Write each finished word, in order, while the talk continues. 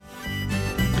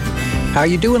How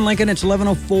you doing, Lincoln? It's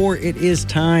 11:04. It is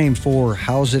time for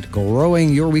How's It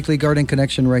Growing, your weekly garden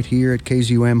connection right here at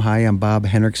KZUM. Hi, I'm Bob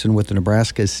Hendrickson with the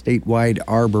Nebraska Statewide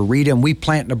Arboretum. We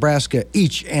plant Nebraska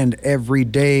each and every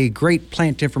day. Great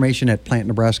plant information at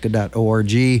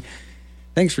plantnebraska.org.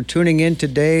 Thanks for tuning in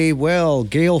today. Well,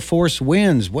 gale force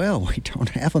winds. Well, we don't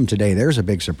have them today. There's a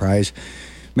big surprise.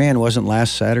 Man, wasn't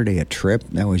last Saturday a trip?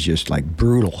 That was just like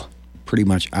brutal. Pretty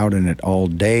much out in it all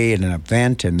day at an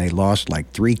event, and they lost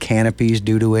like 3 canopies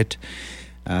due to it.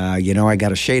 I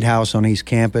got a shade house on East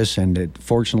Campus, and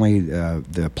fortunately,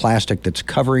 the plastic that's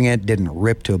covering it didn't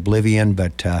rip to oblivion,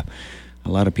 but a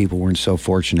lot of people weren't so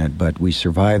fortunate. But we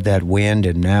survived that wind,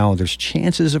 and now there's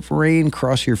chances of rain.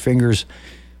 Cross your fingers.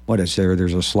 What is there?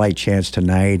 There's a slight chance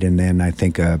tonight, and then I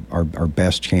think our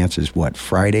best chance is,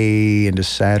 Friday into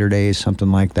Saturday,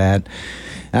 something like that.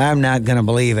 I'm not going to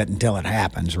believe it until it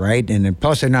happens, right? And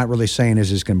plus, they're not really saying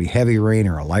is this going to be heavy rain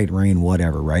or a light rain,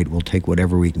 whatever, right? We'll take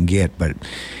whatever we can get, but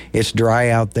it's dry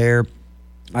out there.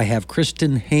 I have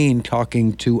Kristen Hain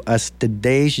talking to us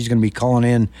today. She's going to be calling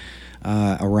in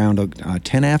around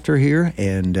 10 after here,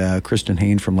 and Kristen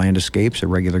Hain from Landscapes, a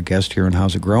regular guest here on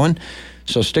How's It Growing.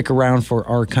 So stick around for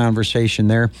our conversation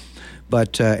there.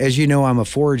 But as you know, I'm a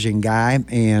foraging guy,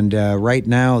 and right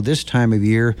now, this time of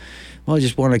year, well, I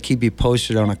just want to keep you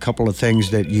posted on a couple of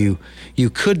things that you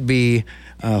could be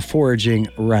foraging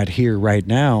right here, right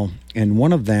now. And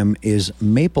one of them is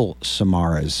maple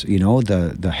samaras,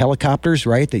 the helicopters,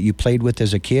 right, that you played with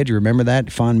as a kid. You remember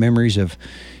that? Fond memories of,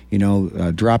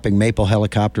 dropping maple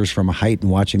helicopters from a height and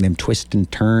watching them twist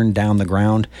and turn down the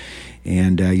ground.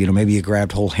 And, maybe you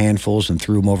grabbed whole handfuls and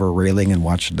threw them over a railing and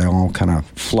watched them all kind of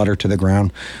flutter to the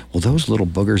ground. Well, those little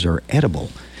boogers are edible.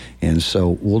 And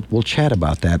so we'll chat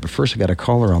about that. But first, I got a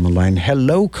caller on the line.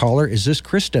 Hello, caller. Is this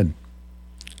Kristen?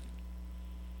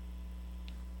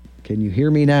 Can you hear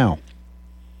me now?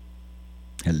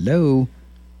 Hello?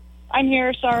 I'm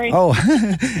here, sorry. Oh,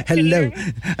 hello.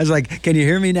 I was like, can you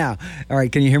hear me now? All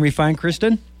right, can you hear me fine,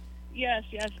 Kristen? Yes,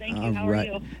 thank you. How are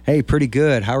you? Hey, pretty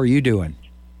good. How are you doing?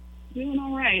 Doing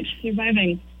all right.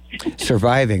 Surviving.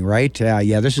 Surviving, right?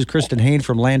 This is Kristen Hain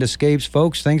from Landscapes.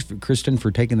 Folks, thanks, Kristen, for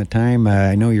taking the time.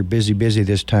 I know you're busy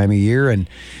this time of year. And,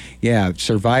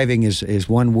 surviving is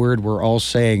one word we're all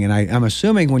saying. And I'm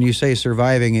assuming when you say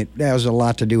surviving, it has a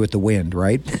lot to do with the wind,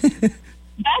 right?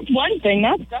 That's one thing.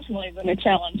 That's definitely been a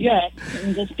challenge, yes.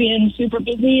 And just being super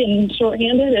busy and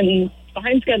short-handed and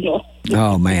behind schedule.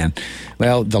 Oh, man.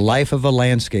 Well, the life of a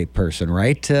landscape person,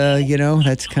 right?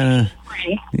 That's kind of...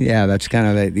 Yeah, that's kind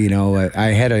of the, I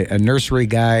had a nursery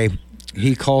guy,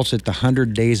 he calls it the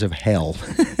 100 days of hell.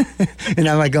 And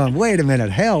I'm like going, wait a minute,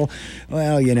 hell?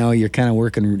 Well, you're kind of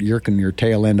working your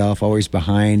tail end off always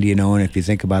behind, and if you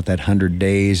think about that 100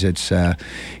 days, it's,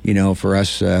 for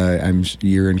us,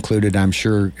 you're included, I'm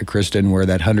sure, Kristen, where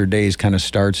that 100 days kind of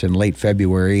starts in late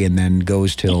February and then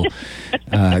goes till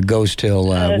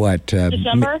what?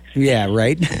 December? Yeah,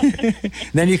 right?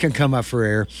 Then you can come up for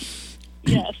air.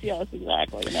 Yes,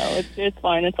 exactly. No, it's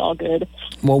fine. It's all good.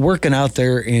 Well, working out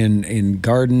there in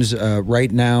gardens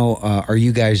right now, are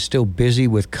you guys still busy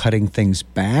with cutting things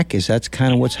back? Is that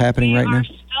kind of what's happening right now? We're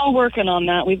still working on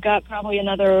that. We've got probably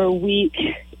another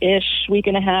week-ish, week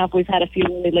and a half. We've had a few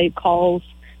really late calls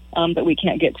that we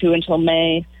can't get to until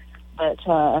May.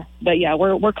 But yeah,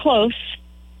 we're close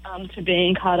to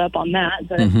being caught up on that.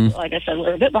 But like I said,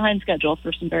 we're a bit behind schedule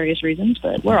for some various reasons,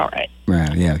 but we're all right.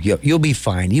 Right, yeah. You'll be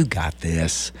fine. You got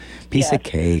this. Piece of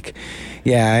cake.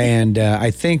 Yeah, and I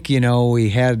think, we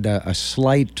had a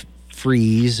slight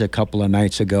freeze a couple of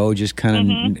nights ago, just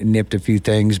kind of nipped a few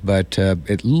things, but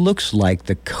it looks like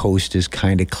the coast is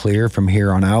kind of clear from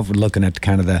here on out. We're looking at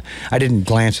I didn't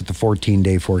glance at the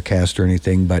 14-day forecast or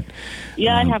anything, but...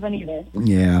 Yeah, I haven't either.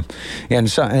 Yeah,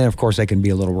 and of course they can be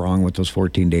a little wrong with those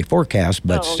 14-day forecasts,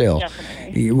 but still,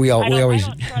 definitely. we always... I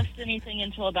don't trust anything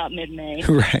until about mid-May.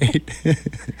 Right.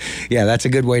 Yeah, that's a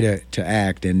good way to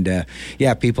act, and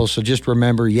people, so just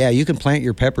remember, you can plant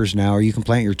your peppers now, or you can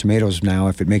plant your tomatoes now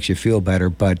if it makes you feel better,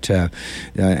 but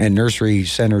and nursery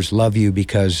centers love you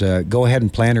because go ahead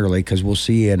and plant early because we'll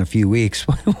see you in a few weeks.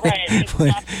 Right, it's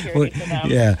not security for them.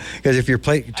 Yeah, because if you're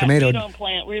tomato... We don't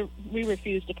plant, we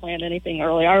refuse to plant anything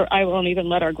early. I won't even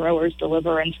let our growers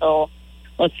deliver until,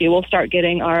 let's see, we'll start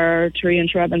getting our tree and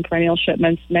shrub and perennial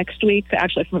shipments next week,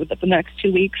 actually for the next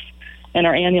 2 weeks. And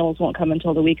our annuals won't come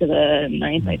until the week of the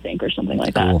 9th, I think, or something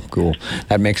like that. Cool.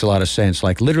 That makes a lot of sense.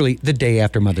 Like literally the day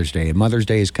after Mother's Day. And Mother's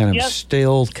Day is kind of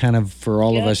still kind of for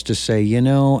all of us to say,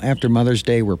 after Mother's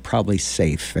Day, we're probably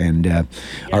safe. And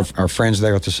our friends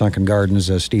there at the Sunken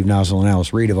Gardens, Steve Nozzle and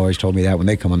Alice Reed, have always told me that when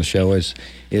they come on the show is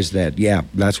that,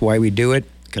 that's why we do it.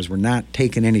 because we're not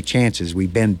taking any chances.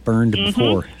 We've been burned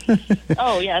before.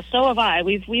 Oh yeah, so have I.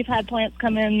 We've had plants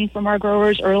come in from our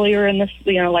growers earlier in this,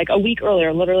 like a week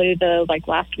earlier, literally the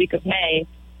last week of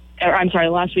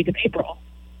last week of April.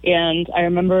 And I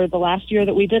remember the last year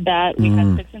that we did that, we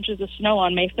had 6 inches of snow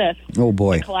on May 5th. Oh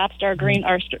boy! It collapsed our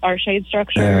shade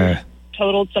structure.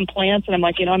 Totaled some plants, and I'm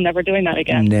like, I'm never doing that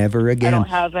again. Never again. I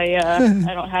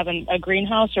don't have a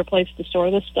greenhouse or place to store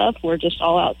this stuff. We're just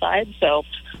all outside, so.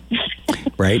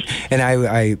 Right, and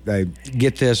I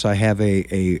get this. I have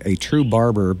a true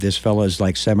barber. This fella is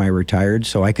like semi-retired,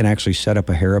 so I can actually set up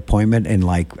a hair appointment in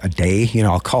like a day.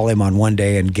 I'll call him on one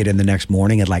day and get in the next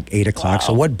morning at like 8 o'clock. Wow.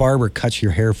 So what barber cuts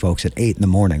your hair, folks, at 8 in the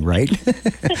morning, right?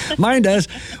 Mine does.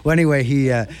 Well, anyway,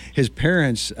 his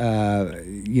parents,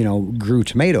 grew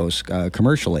tomatoes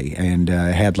commercially and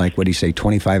had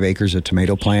 25 acres of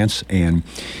tomato plants, and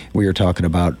we were talking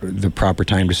about the proper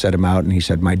time to set them out, and he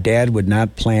said my dad would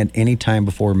not plant any time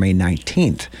before May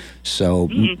 19th. So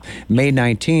May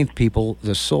 19th,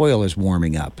 the soil is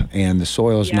warming up, and the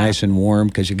soil is nice and warm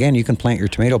because, again, you can plant your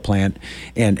tomato plant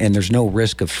and there's no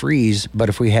risk of freeze. But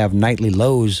if we have nightly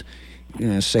lows,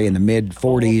 say in the mid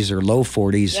 40s or low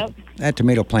 40s, that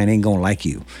tomato plant ain't going to like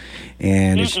you.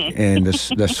 And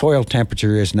the soil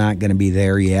temperature is not going to be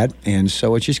there yet, and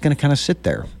so it's just going to kind of sit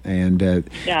there. And and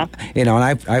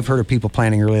I've heard of people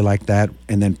planting early like that,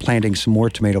 and then planting some more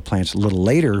tomato plants a little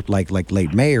later, like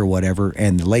late May or whatever.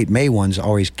 And the late May ones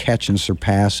always catch and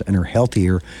surpass and are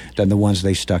healthier than the ones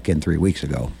they stuck in 3 weeks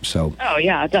ago. So. Oh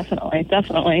yeah,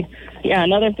 definitely. Yeah,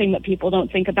 another thing that people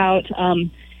don't think about.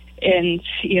 And,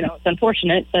 it's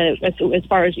unfortunate, but as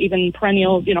far as even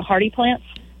perennial, hardy plants,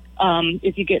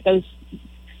 if you get those,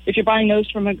 if you're buying those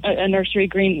from a nursery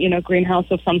greenhouse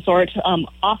of some sort,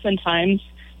 oftentimes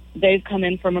they've come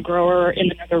in from a grower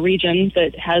in another region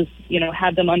that has,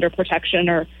 had them under protection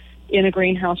or in a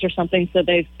greenhouse or something, so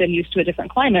they've been used to a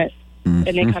different climate. And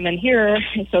they come in here,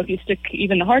 so if you stick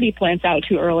even the hardy plants out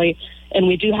too early, and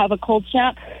we do have a cold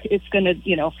snap, it's going to,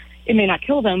 it may not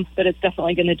kill them, but it's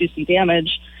definitely going to do some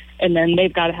damage. And then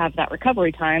they've got to have that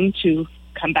recovery time to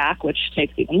come back, which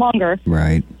takes even longer.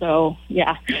 Right. So,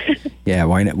 yeah. Yeah,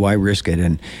 why risk it?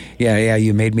 And yeah,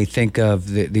 you made me think of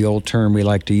the old term we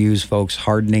like to use, folks,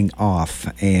 hardening off.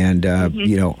 And,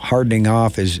 hardening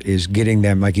off is getting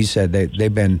them, like you said,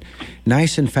 they've been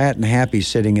nice and fat and happy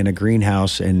sitting in a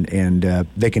greenhouse, and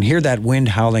they can hear that wind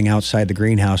howling outside the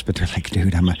greenhouse, but they're like,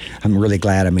 dude, I'm really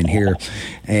glad I'm in here.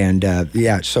 And,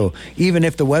 so even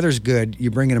if the weather's good,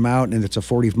 you're bringing them out and it's a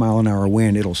 40-mile-an-hour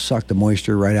wind, it'll suck the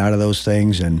moisture right out of those things.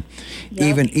 And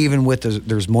even with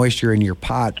there's moisture in your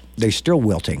pot, they're still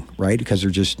wilting, right? Because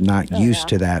they're just not used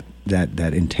to that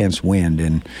intense wind.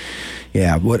 And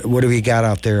what have we got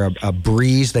out there? A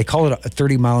breeze. They call it a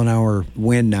 30-mile-an-hour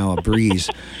wind now, a breeze.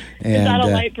 And, is that a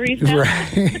light breeze now?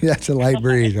 Right. That's a light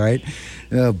breeze, right?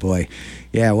 Oh boy.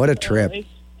 Yeah, what a trip.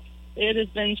 It has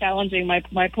been challenging.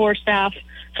 My poor staff,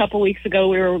 a couple weeks ago,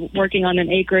 we were working on an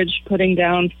acreage, putting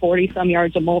down 40-some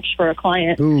yards of mulch for a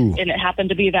client. Ooh. And it happened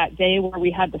to be that day where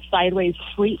we had the sideways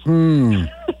freeze with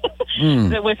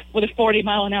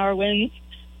 40-mile-an-hour winds.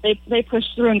 They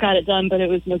pushed through and got it done, but it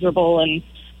was miserable, and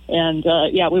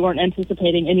we weren't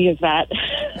anticipating any of that.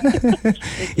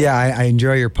 Yeah, I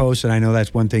enjoy your post, and I know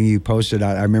that's one thing you posted.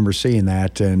 I remember seeing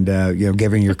that, and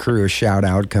giving your crew a shout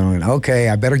out, going, okay,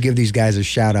 I better give these guys a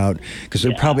shout out because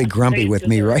they're probably grumpy with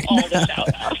me right now.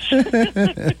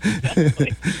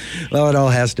 Well, it all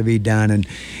has to be done,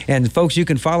 and folks, you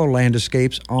can follow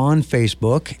Landescapes on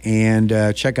Facebook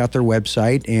and check out their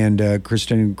website. And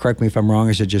Kristen, correct me if I'm wrong,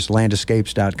 is it just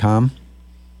landescapes.com?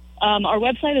 Our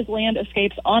website is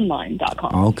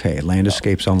landescapesonline.com. Okay,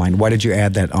 Landescapes Online. Why did you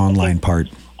add that online part?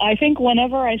 I think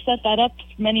whenever I set that up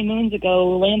many moons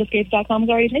ago, landescapes.com is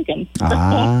already taken.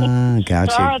 Gotcha.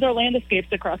 There are other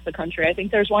Landescapes across the country. I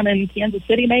think there's one in Kansas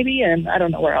City maybe, and I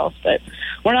don't know where else. But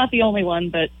we're not the only one,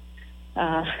 but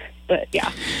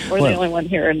yeah, we're the only one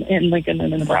here in Lincoln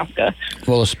and in Nebraska.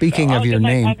 Well, speaking of your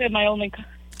name... I'll give my only...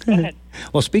 Go ahead.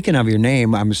 Well, speaking of your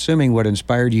name, I'm assuming what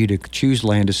inspired you to choose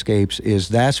Landescapes is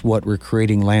that's what we're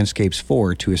creating landscapes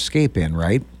for, to escape in,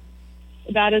 right?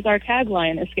 That is our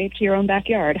tagline, escape to your own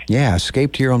backyard. Yeah,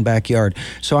 escape to your own backyard.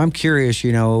 So I'm curious,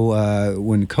 when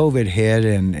COVID hit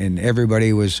and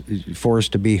everybody was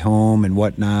forced to be home and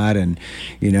whatnot, and,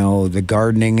 the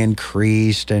gardening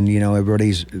increased, and,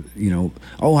 everybody's, I'm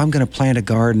going to plant a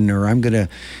garden, or I'm going to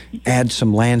add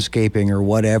some landscaping or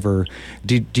whatever.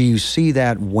 Do you see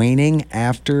that waning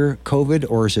after COVID,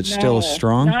 or is it still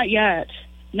strong? Not yet.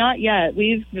 Not yet.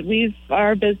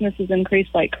 Our business has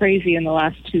increased like crazy in the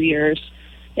last 2 years.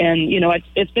 And,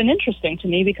 it's been interesting to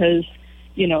me because,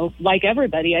 like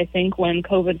everybody, I think when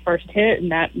COVID first hit in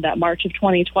that March of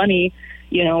 2020,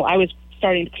 I was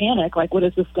starting to panic, like, what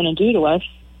is this going to do to us?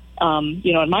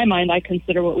 In my mind, I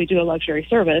consider what we do a luxury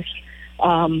service.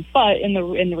 But in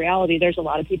the reality, there's a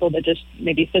lot of people that just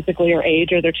maybe physically or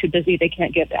age, or they're too busy. They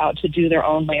can't get out to do their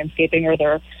own landscaping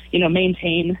or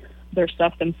maintain their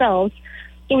stuff themselves.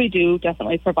 So we do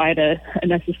definitely provide a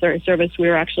necessary service. We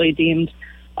were actually deemed,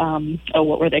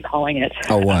 what were they calling it?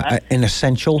 An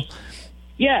essential?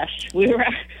 Yes,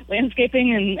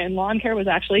 landscaping and lawn care was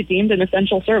actually deemed an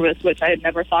essential service, which I had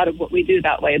never thought of what we do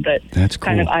that way, but that's cool.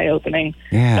 Kind of eye-opening.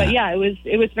 Yeah. But yeah,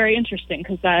 it was very interesting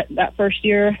because that first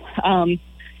year, I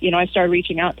started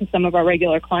reaching out to some of our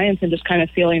regular clients and just kind of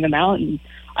feeling them out, and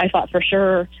I thought for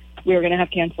sure we were going to have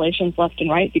cancellations left and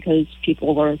right because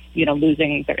people were,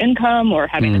 losing their income or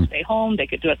having to stay home. They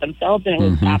could do it themselves, and it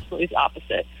was absolutely the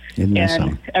opposite.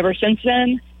 And ever since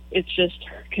then, it's just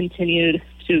continued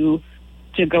to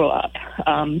go up.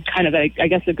 Kind of, I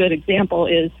guess, a good example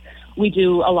is we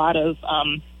do a lot of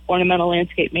ornamental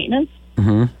landscape maintenance,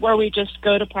 where we just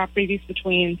go to properties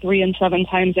between 3 and 7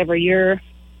 times every year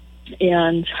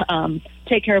and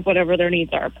take care of whatever their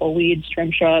needs are: pull weeds,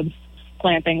 trim shrubs,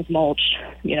 plantings, mulch,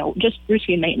 just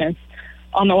routine maintenance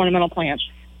on the ornamental plants.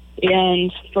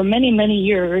 And for many, many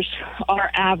years, our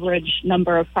average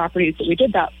number of properties that we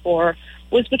did that for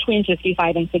was between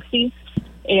 55 and 60.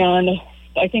 And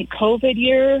I think COVID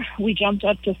year, we jumped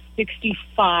up to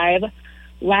 65.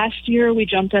 Last year, we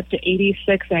jumped up to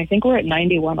 86, and I think we're at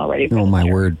 91 already. Oh, my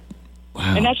word.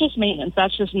 Wow. And that's just maintenance.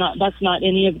 That's not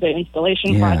any of the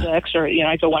installation projects or,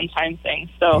 it's a one-time thing.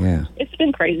 So it's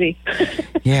been crazy.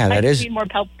 Yeah, that is. I need more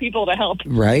people to help.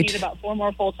 Right. We need about 4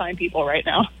 more full-time people right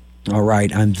now. All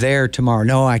right, I'm there tomorrow.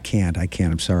 No, I can't.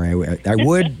 I'm sorry. I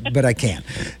would, but I can't.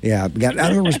 Yeah, I've got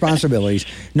other responsibilities.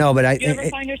 No, but If you ever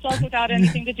find yourself without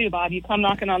anything to do, Bob, you come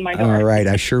knocking on my door. All right,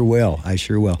 I sure will.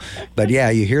 But yeah,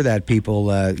 you hear that, people.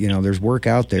 There's work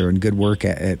out there and good work,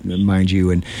 mind you.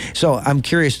 And so I'm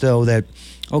curious, though, that,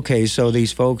 okay, so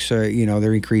these folks are,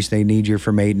 they're increased. They need you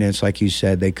for maintenance. Like you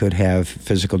said, they could have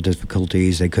physical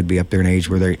difficulties. They could be up there in age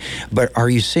but are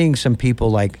you seeing some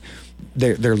people like,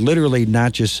 they're literally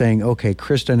not just saying, okay,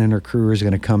 Kristen and her crew is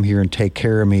going to come here and take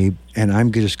care of me, and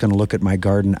I'm just going to look at my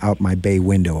garden out my bay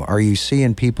window. Are you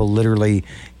seeing people literally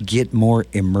get more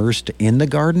immersed in the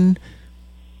garden?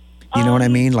 You know what I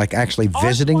mean? Like actually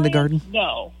visiting the garden?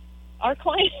 No. Our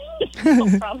clients,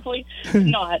 probably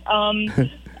not.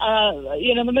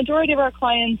 The majority of our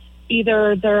clients,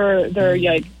 either they're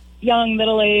young,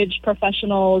 middle-aged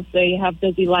professionals. They have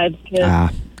busy lives,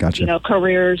 kids, gotcha.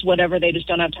 Careers, whatever. They just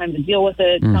don't have time to deal with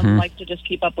it. Some like to just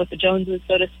keep up with the Joneses,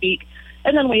 so to speak.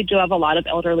 And then we do have a lot of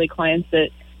elderly clients that,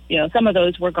 some of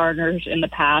those were gardeners in the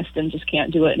past and just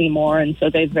can't do it anymore. And so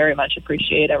they very much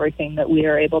appreciate everything that we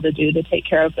are able to do to take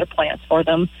care of their plants for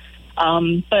them.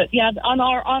 But yeah, on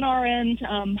our end,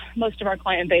 most of our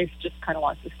client base just kind of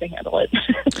wants us to handle it.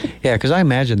 Yeah, because I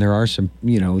imagine there are some,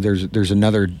 there's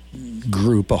another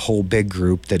group, a whole big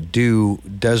group that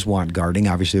does want gardening.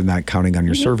 Obviously, they're not counting on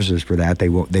your services for that. They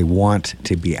want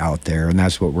to be out there, and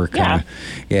that's what we're kind of,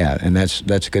 and that's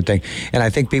a good thing. And I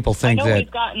think people think I know that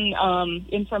we've gotten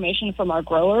information from our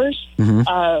growers, and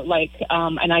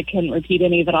I can repeat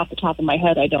any of it off the top of my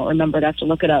head. I don't remember. I'd have to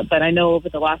look it up. But I know over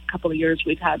the last couple of years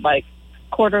we've had like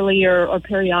quarterly or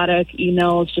periodic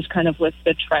emails just kind of with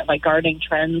the trend, like gardening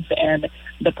trends and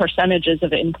the percentages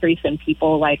of increase in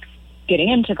people like getting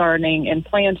into gardening and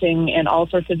planting and all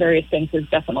sorts of various things has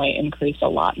definitely increased a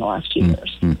lot in the last 2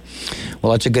 years.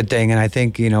 Well, that's a good thing. And I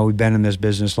think, we've been in this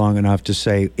business long enough to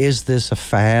say, is this a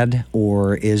fad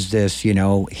or is this,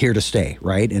 here to stay,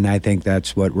 right? And I think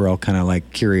that's what we're all kind of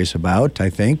like curious about, I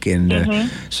think. And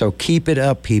so keep it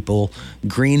up, people.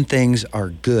 Green things are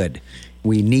good.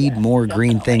 We need more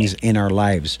green things in our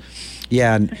lives.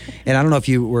 Yeah, and I don't know if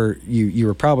you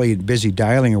were probably busy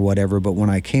dialing or whatever, but when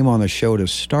I came on the show to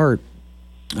start,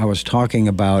 I was talking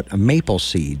about maple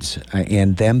seeds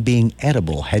and them being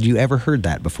edible. Had you ever heard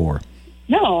that before?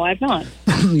 No, I've not.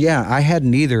 Yeah, I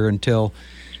hadn't either until,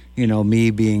 me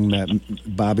being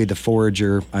Bobby the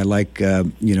forager. I like,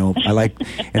 and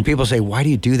people say, why do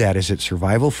you do that? Is it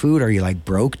survival food? Are you like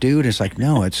broke, dude? It's like,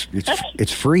 no, it's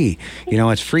free.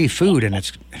 It's free food, and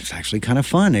it's actually kind of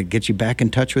fun. It gets you back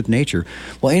in touch with nature.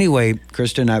 Well, anyway,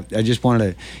 Kristen, I just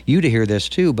wanted you to hear this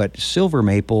too, but silver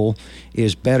maple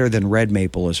is better than red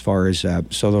maple as far as,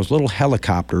 so those little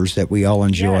helicopters that we all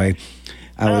enjoy.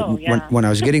 When I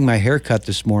was getting my hair cut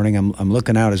this morning, I'm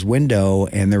looking out his window,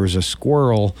 and there was a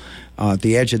squirrel at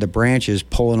the edge of the branches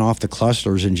pulling off the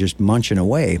clusters and just munching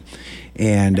away.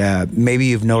 And maybe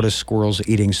you've noticed squirrels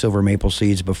eating silver maple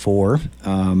seeds before.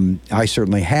 I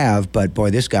certainly have, but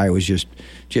boy, this guy was just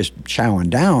chowing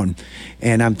down.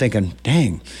 And I'm thinking,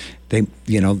 dang. They,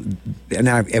 and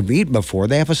I've eaten before.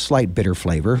 They have a slight bitter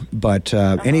flavor, but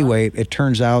anyway, it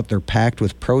turns out they're packed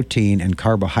with protein and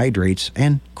carbohydrates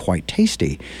and quite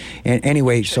tasty. And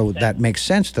anyway, so that makes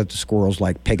sense that the squirrels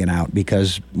like pigging out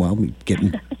because, well,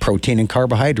 getting protein and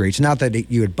carbohydrates. Not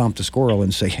that you would bump the squirrel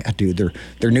and say, yeah, dude,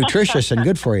 they're nutritious and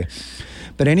good for you.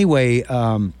 But anyway,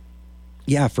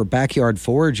 yeah, for backyard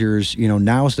foragers,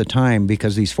 now's the time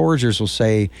because these foragers will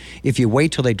say if you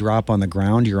wait till they drop on the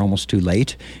ground, you're almost too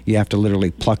late. You have to literally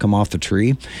pluck them off the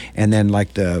tree. And then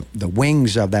like the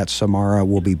wings of that samara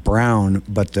will be brown,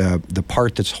 but the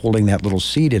part that's holding that little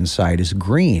seed inside is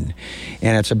green.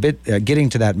 And it's a bit, getting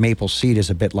to that maple seed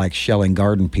is a bit like shelling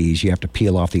garden peas. You have to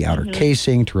peel off the outer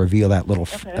casing to reveal that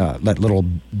little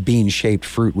bean-shaped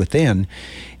fruit within.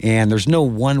 And there's no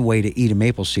one way to eat a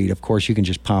maple seed. Of course, you can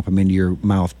just pop them into your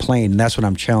mouth plain. And that's what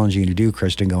I'm challenging you to do,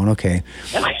 Kristen, going, okay,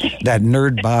 that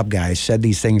nerd Bob guy said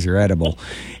these things are edible.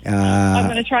 I'm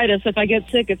going to try this. If I get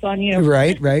sick, it's on you.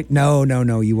 Right. No,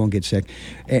 you won't get sick.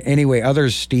 Anyway,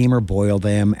 others steam or boil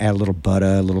them, add a little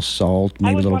butter, a little salt,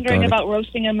 maybe a little garlic. I was wondering about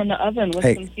roasting them in the oven with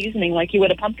some seasoning like you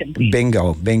would a pumpkin seed.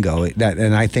 Bingo.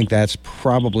 And I think that's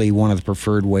probably one of the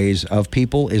preferred ways of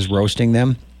people is roasting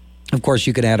them. Of course,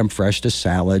 you could add them fresh to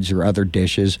salads or other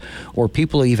dishes, or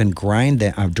people even dry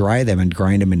them and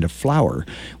grind them into flour,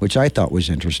 which I thought was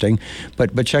interesting.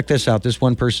 But check this out. This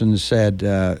one person said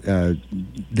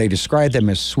they described them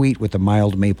as sweet with a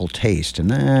mild maple taste.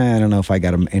 And I don't know if I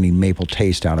got any maple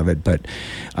taste out of it, but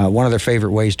one of their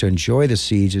favorite ways to enjoy the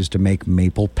seeds is to make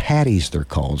maple patties, they're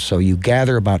called. So you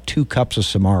gather about 2 cups of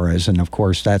samaras, and of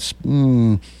course that's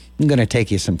going to take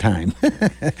you some time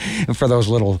for those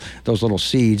little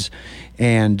seeds.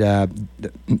 And,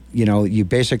 you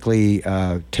basically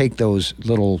take those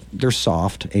they're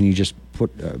soft, and you just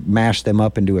mash them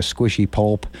up into a squishy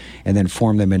pulp and then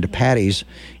form them into patties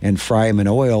and fry them in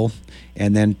oil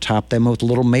and then top them with a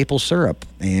little maple syrup.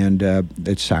 And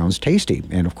it sounds tasty.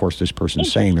 And, of course, this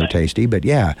person's saying they're tasty, but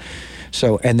yeah.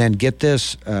 So, and then get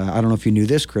this, I don't know if you knew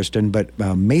this, Kristen, but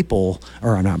red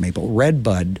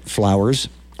bud flowers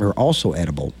are also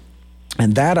edible.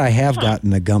 And that I have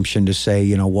gotten the gumption to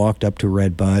say, walked up to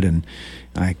red bud and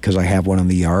because I have one in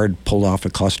the yard, pulled off a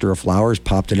cluster of flowers,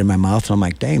 popped it in my mouth, and I'm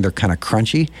like, dang, they're kind of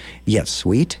crunchy, yet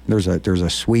sweet. There's a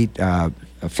sweet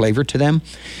flavor to them.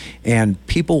 And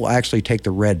people will actually take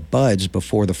the red buds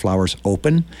before the flowers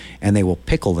open, and they will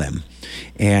pickle them.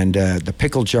 And the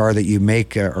pickle jar that you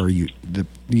make,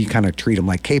 you kind of treat them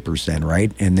like capers then,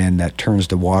 right? And then that turns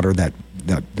the water, that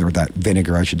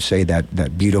vinegar, I should say,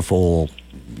 that beautiful,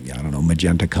 I don't know,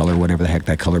 magenta color, whatever the heck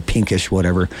that color, pinkish,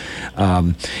 whatever.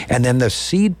 And then the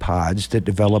seed pods that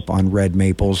develop on red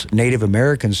maples, Native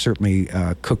Americans certainly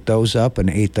cooked those up and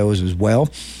ate those as well.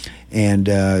 And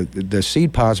the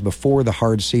seed pods, before the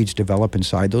hard seeds develop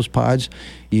inside those pods,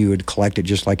 you would collect it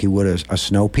just like you would a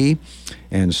snow pea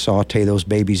and saute those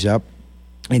babies up.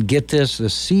 And get this, the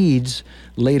seeds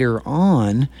later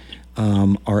on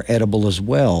are edible as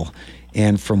well.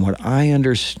 And from what I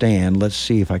understand, let's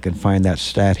see if I can find that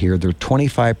stat here. They're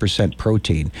 25%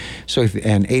 protein,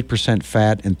 and 8%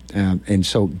 fat, and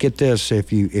so get this: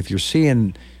 if you're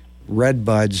seeing red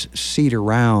buds seed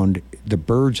around, the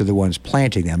birds are the ones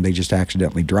planting them. They just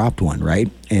accidentally dropped one, right?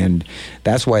 And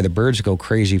that's why the birds go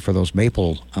crazy for those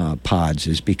maple pods,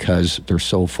 is because they're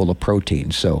so full of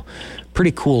protein. So,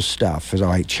 pretty cool stuff. So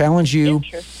I challenge you.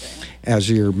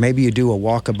 Maybe you do a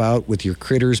walkabout with your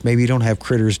critters. Maybe you don't have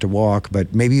critters to walk,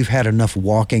 but maybe you've had enough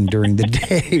walking during the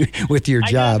day with your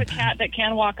job. I have a cat that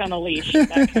can walk on a leash.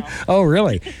 That counts. Oh,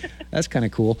 really? That's kind of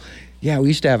cool. Yeah, we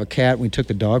used to have a cat. We took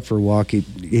the dog for a walk.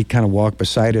 He'd kind of walk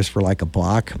beside us for like a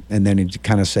block, and then he'd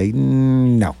kind of say,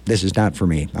 no, this is not for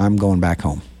me. I'm going back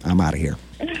home. I'm out of here.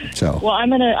 So. Well, I'm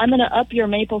gonna up your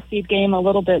maple seed game a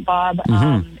little bit, Bob.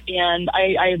 And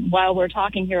I while we're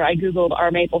talking here, I Googled, are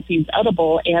maple seeds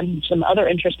edible? And some other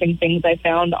interesting things I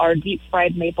found are deep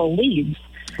fried maple leaves.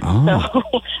 So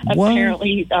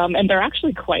apparently, and they're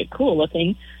actually quite cool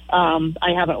looking.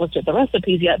 I haven't looked at the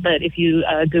recipes yet, but if you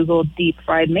Google deep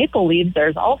fried maple leaves,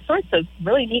 there's all sorts of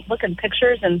really neat looking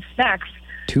pictures and snacks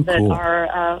that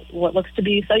are what looks to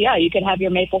be. So yeah, you could have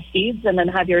your maple seeds and then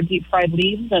have your deep fried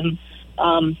leaves, and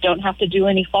don't have to do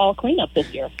any fall cleanup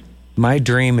this year. My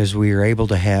dream is we are able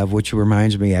to have, which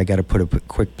reminds me, I got to put a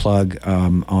quick plug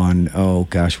on,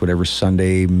 whatever,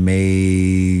 Sunday,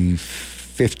 May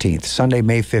 15th, Sunday,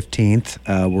 May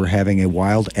 15th. We're having a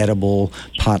wild edible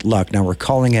potluck. Now, we're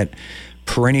calling it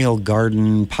perennial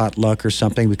garden potluck or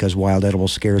something because wild edible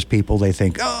scares people. They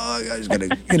think, oh, it's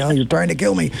gonna, you're trying to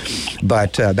kill me.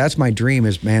 But that's my dream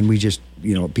is, man, we just,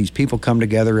 these people come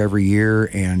together every year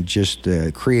and just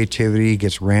creativity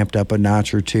gets ramped up a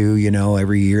notch or two.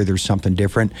 Every year there's something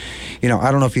different. I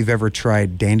don't know if you've ever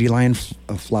tried dandelion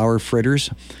flower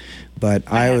fritters, but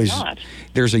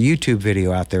there's a YouTube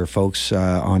video out there, folks,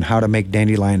 on how to make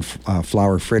dandelion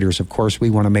flower fritters. Of course,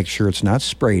 we want to make sure it's not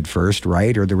sprayed first,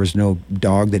 right? Or there was no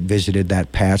dog that visited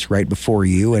that patch right before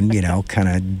you and, kind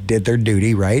of did their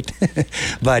duty, right?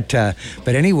 But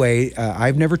anyway,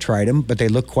 I've never tried them, but they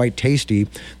look quite tasty.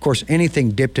 Of course,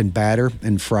 anything dipped in batter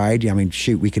and fried,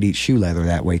 shoot, we could eat shoe leather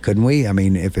that way, couldn't we?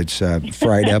 If it's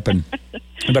fried up and...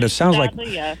 But it sounds like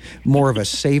more of a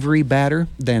savory batter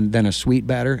than a sweet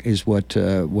batter is what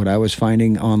I was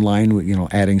finding online.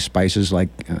 Adding spices like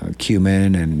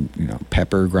cumin and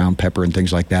pepper, ground pepper, and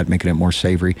things like that, making it more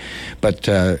savory. But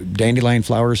dandelion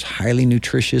flowers, highly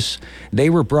nutritious.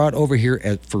 They were brought over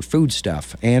here for food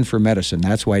stuff and for medicine.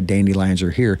 That's why dandelions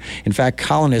are here. In fact,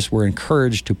 colonists were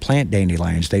encouraged to plant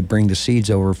dandelions. They'd bring the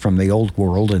seeds over from the old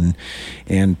world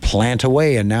and plant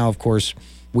away. And now, of course,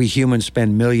 we humans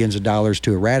spend millions of dollars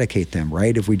to eradicate them,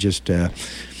 right? If we just, I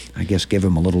guess, give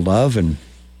them a little love and,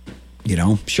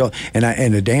 show.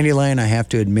 And the dandelion, I have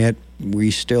to admit, we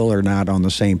still are not on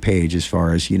the same page as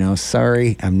far as,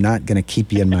 sorry, I'm not going to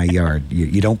keep you in my yard.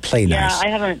 You don't play nice.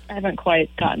 Yeah, I haven't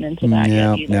quite gotten into that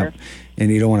yet either. No. And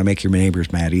you don't want to make your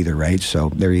neighbors mad either, right? So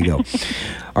there you go.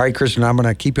 All right, Kristen, I'm going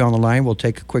to keep you on the line. We'll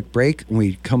take a quick break. When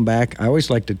we come back, I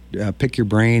always like to pick your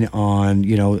brain on,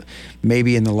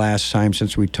 maybe in the last time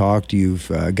since we talked, you've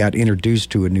got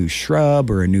introduced to a new shrub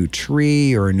or a new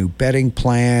tree or a new bedding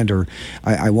plant. Or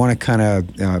I want to kind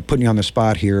of put you on the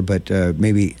spot here, but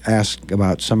maybe ask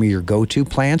about some of your go-to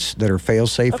plants that are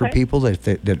fail-safe for people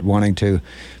that wanting to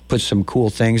put some cool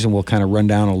things, and we'll kind of run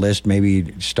down a list,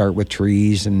 maybe start with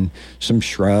trees and some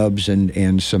shrubs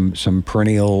and some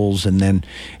perennials, and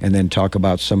then talk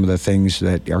about some of the things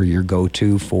that are your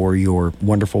go-to for your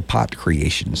wonderful pot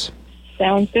creations.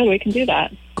 Sounds good. We can do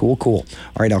that. Cool. All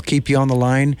right, I'll keep you on the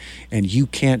line, and you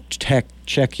can't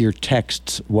check your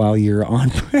texts while you're on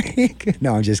break.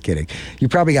 No, I'm just kidding. You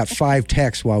probably got 5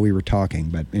 texts while we were talking,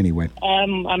 but anyway.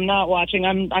 I'm not watching.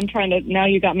 I'm trying to, now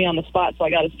you got me on the spot, so I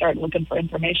got to start looking for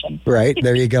information. Right,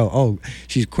 there you go. Oh,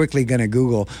 she's quickly going to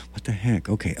Google, what the heck?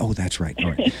 Okay, oh, that's right.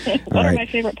 All right. What are my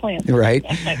favorite plants? Right.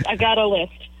 I got a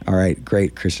list. All right,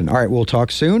 great, Kristen. All right, we'll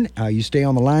talk soon. You stay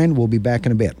on the line. We'll be back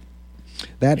in a bit.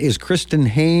 That is Kristen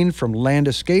Hain from Land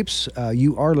Escapes.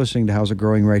 You are listening to How's It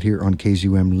Growing right here on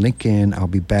KZUM Lincoln. I'll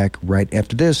be back right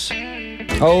after this.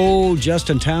 Oh,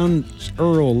 Justin Towns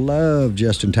Earl. Love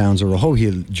Justin Towns Earl. Oh, you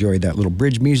enjoyed that little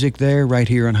bridge music there right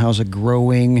here on How's It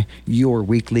Growing, your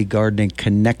weekly gardening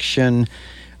connection.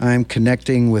 I'm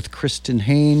connecting with Kristen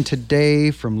Hain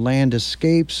today from Land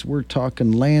Escapes. We're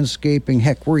talking landscaping.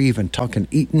 Heck, we're even talking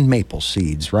eating maple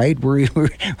seeds, right? We're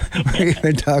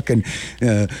even talking...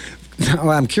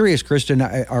 I'm curious, Kristen,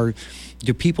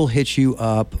 do people hit you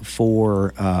up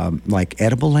for like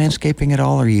edible landscaping at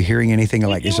all? Are you hearing anything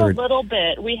like? A little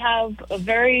bit. We have a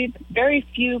very, very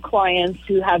few clients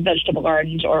who have vegetable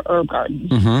gardens or herb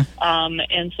gardens,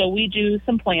 and so we do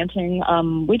some planting.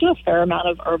 We do a fair amount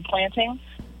of herb planting,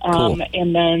 cool.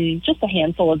 And then just a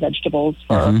handful of vegetables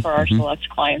for our select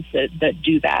clients that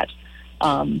do that.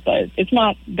 But it's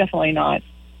definitely not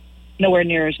nowhere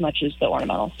near as much as the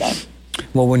ornamental stuff.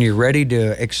 Well, when you're ready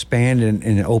to expand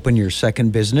and open your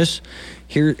second business,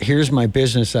 here's my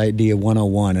business idea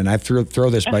 101. And I throw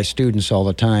this by students all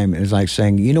the time. It's like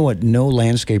saying, you know what no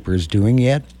landscaper is doing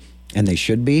yet, and they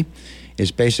should be, is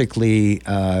basically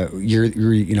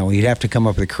you'd have to come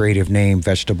up with a creative name,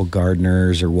 vegetable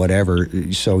gardeners or whatever.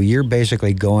 So you're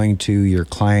basically going to your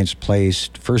client's place,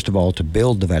 first of all, to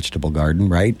build the vegetable garden,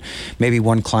 right? Maybe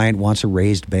one client wants a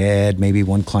raised bed. Maybe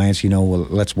one client's, well,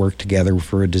 let's work together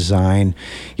for a design.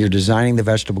 You're designing the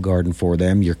vegetable garden for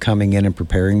them. You're coming in and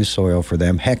preparing the soil for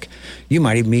them. Heck, you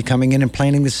might even be coming in and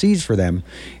planting the seeds for them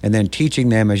and then teaching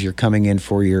them as you're coming in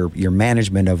for your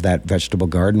management of that vegetable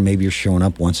garden. Maybe you're showing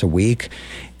up once a week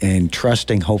and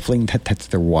trusting, hopefully, that's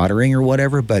their watering or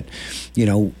whatever. But,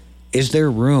 is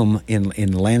there room in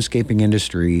the landscaping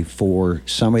industry for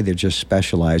somebody that just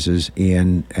specializes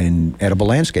in edible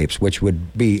landscapes, which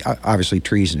would be obviously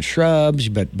trees and shrubs,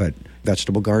 but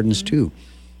vegetable gardens too?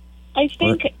 I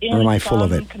think or am I full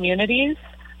of it? Communities,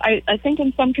 I think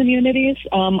in some communities,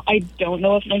 I don't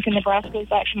know if Lincoln, Nebraska is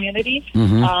that community.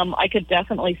 I could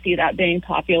definitely see that being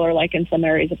popular, like in some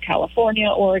areas of California,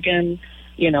 Oregon,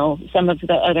 some of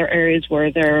the other areas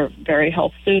where they're very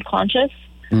health food conscious.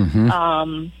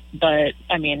 But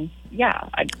I mean, yeah,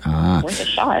 worth a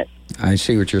shot. I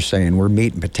see what you're saying. We're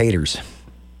meat and potatoes.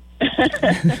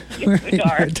 Yes, we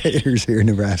are. Potatoes here in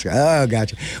Nebraska. Oh,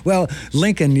 gotcha. Well,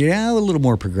 Lincoln, a little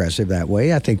more progressive that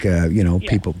way. I think,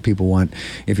 people want,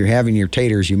 if you're having your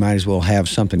taters, you might as well have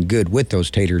something good with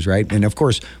those taters, right? And, of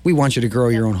course, we want you to grow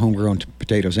your own homegrown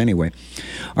potatoes anyway.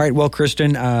 All right, well,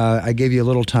 Kristen, I gave you a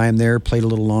little time there, played a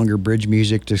little longer bridge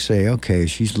music to say, okay,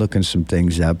 she's looking some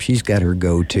things up. She's got her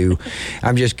go-to.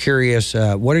 I'm just curious,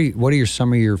 what are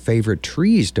some of your favorite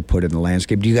trees to put in the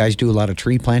landscape? Do you guys do a lot of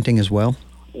tree planting as well?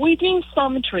 We do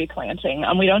some tree planting.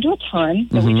 We don't do a ton,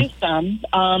 but we do some.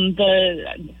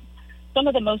 Some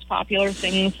of the most popular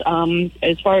things,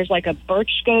 as far as like a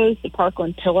birch goes, the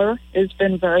Parkland pillar has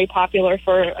been very popular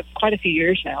for quite a few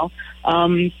years now.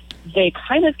 They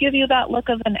kind of give you that look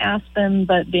of an aspen,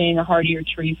 but being a hardier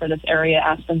tree for this area,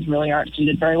 aspens really aren't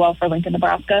suited very well for Lincoln,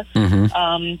 Nebraska.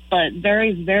 But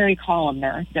very, very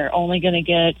columnar. They're only going to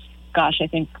get, I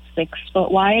think 6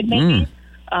 foot wide maybe.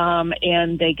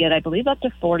 And they get, I believe, up to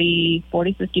 40,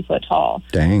 50 foot tall.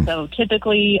 Dang. So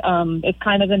typically, it's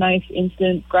kind of a nice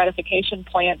instant gratification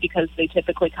plant because they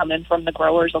typically come in from the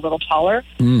growers a little taller.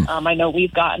 I know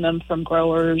we've gotten them from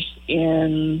growers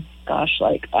in, I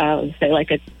would say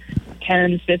like a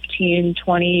 10, 15,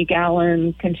 20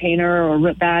 gallon container or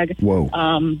root bag. Whoa.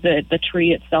 The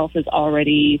tree itself is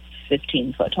already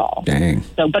 15 foot tall. Dang.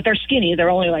 So, but they're skinny. They're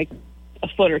only like a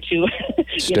foot or two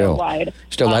wide.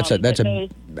 Still, that's a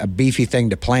beefy thing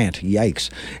to plant.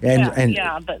 Yikes.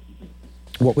 But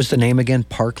what was the name again?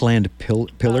 Parkland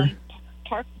pillar?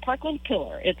 Parkland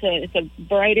pillar. It's a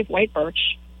variety of white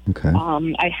birch. Okay.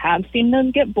 I have seen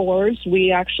them get borers.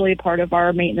 We actually, part of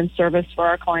our maintenance service for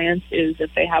our clients is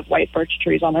if they have white birch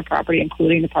trees on their property,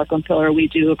 including the Parkland pillar, we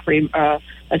do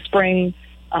a spring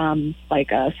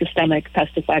systemic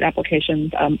pesticide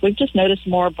applications. We've just noticed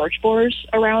more birch borers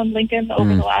around Lincoln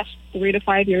over the last 3 to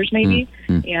 5 years maybe,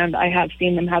 and I have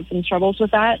seen them have some troubles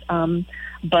with that.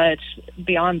 But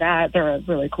beyond that, they're a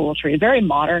really cool tree. Very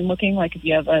modern looking, like if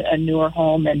you have a newer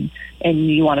home and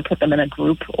you want to put them in a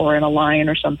group or in a line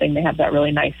or something, they have that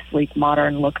really nice, sleek,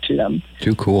 modern look to them.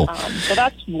 Too cool. So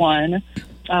that's one.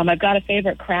 I've got a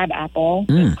favorite crab apple.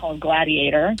 It's called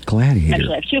Gladiator. Gladiator.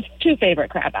 Actually, I have two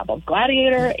favorite crab apples,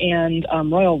 Gladiator and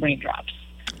Royal Raindrops.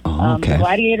 Oh, okay. The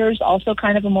Gladiator is also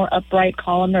kind of a more upright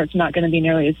columnar. It's not going to be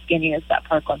nearly as skinny as that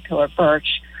Parkland pillar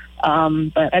birch,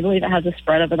 but I believe it has a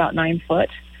spread of about 9 foot.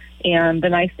 And the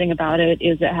nice thing about it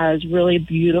is it has really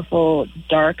beautiful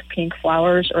dark pink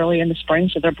flowers early in the spring,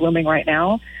 so they're blooming right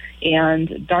now,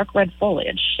 and dark red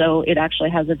foliage. So it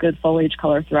actually has a good foliage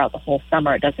color throughout the whole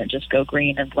summer. It doesn't just go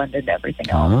green and blend into everything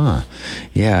else.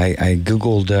 Yeah, I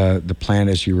Googled the plant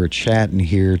as you were chatting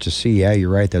here to see. Yeah, you're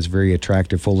right. That's very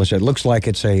attractive foliage. It looks like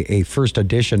it's a first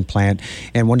edition plant.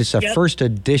 And when it's a first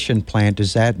edition plant,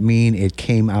 does that mean it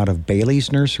came out of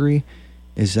Bailey's nursery?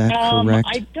 Is that correct?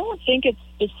 I don't think it's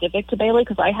specific to Bailey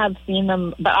because I have seen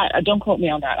them, but I don't quote me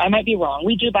on that. I might be wrong.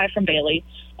 We do buy from Bailey,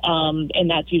 and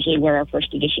that's usually where our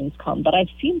first editions come. But I've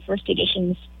seen first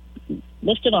editions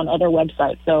listed on other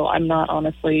websites, so I'm not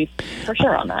honestly for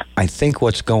sure on that. I think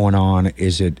what's going on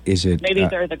is it maybe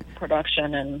they're the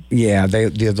production and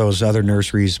those other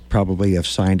nurseries probably have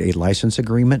signed a license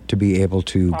agreement to be able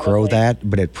to grow that,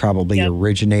 but it probably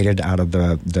originated out of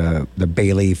the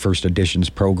Bailey First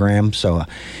Editions program. So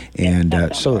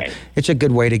right. It's a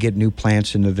good way to get new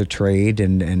plants into the trade,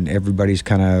 and everybody's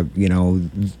kind of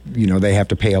they have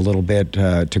to pay a little bit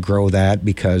to grow that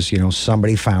because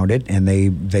somebody found it and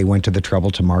they went to the trouble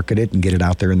to market it and get it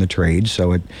out there in the trade.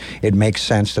 So it makes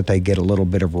sense that they get a little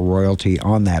bit of a royalty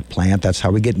on that plant. That's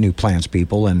how we get new plants,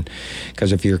 people. And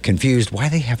because if you're confused, why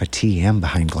they have a TM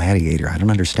behind Gladiator, I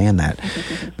don't understand that.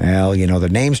 Well, the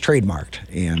name's trademarked,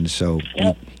 and so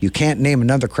you can't name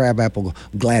another crabapple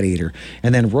Gladiator.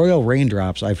 And then Royal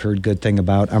Raindrops, I've heard good thing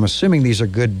about. I'm assuming these are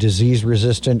good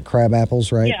disease-resistant crab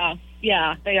apples, right?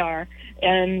 Yeah, they are.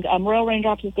 And Royal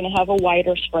Raindrops is going to have a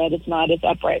wider spread. It's not as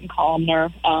upright and columnar.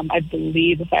 I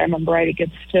believe, if I remember right, it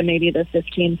gets to maybe the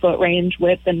 15-foot range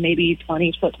width and maybe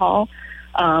 20 foot tall.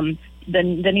 The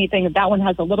neat thing is that one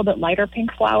has a little bit lighter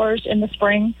pink flowers in the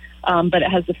spring, but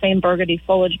it has the same burgundy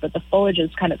foliage, but the foliage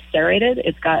is kind of serrated.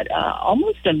 It's got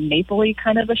almost a mapley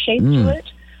kind of a shape to it.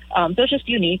 So it's just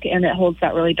unique, and it holds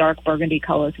that really dark burgundy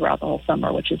color throughout the whole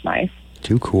summer, which is nice.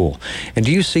 Too cool. And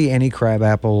do you see any crab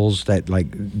apples that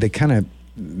they kind of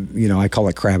I call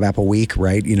it crabapple week,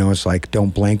 right? It's like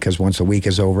don't blink because once the week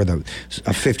is over, a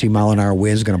 50-mile-an-hour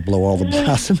wind is going to blow all the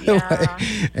blossom away.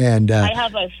 And I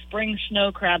have a spring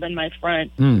snow crab in my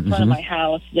front of my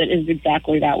house that is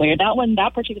exactly that way.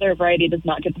 That particular variety does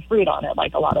not get the fruit on it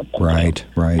like a lot of them Right.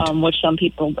 which some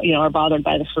people, are bothered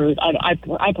by the fruit.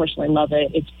 I personally love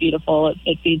it. It's beautiful.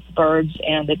 It feeds birds,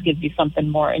 and it gives you something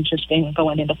more interesting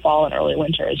going into fall and early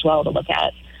winter as well to look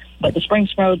at. But the spring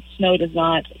snow does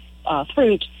not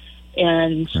fruit,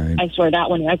 and I swear that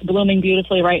one, that's blooming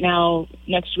beautifully right now.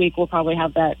 Next week we'll probably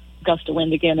have that gust of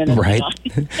wind again, and right.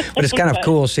 But it's kind of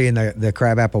cool seeing the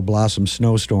crabapple blossom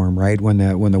snowstorm, right? When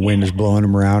the wind is blowing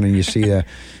them around, and you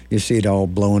see it all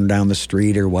blowing down the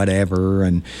street or whatever.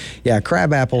 And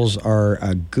crab apples are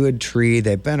a good tree.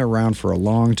 They've been around for a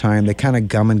long time. They kind of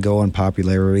come and go in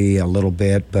popularity a little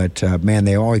bit, but man,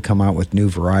 they always come out with new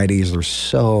varieties. There's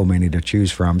so many to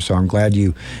choose from. So I'm glad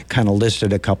you kind of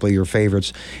listed a couple of your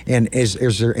favorites. And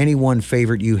is there any one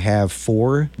favorite you have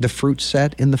for the fruit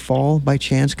set in the fall by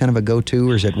chance? Kind of a go-to,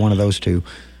 or is it one of those two?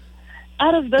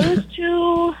 Out of those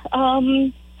two,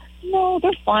 no,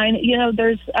 they're fine.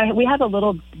 We have a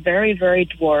little very, very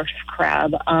dwarf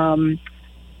crab.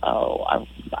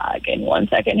 Give me 1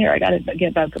 second here. I got to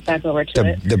get back over to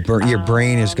it. Your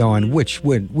brain is going, which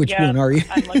one are you?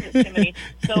 I'm looking at too many.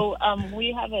 So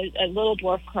we have a little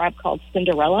dwarf crab called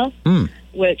Cinderella,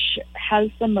 which has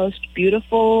the most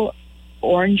beautiful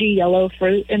orangey yellow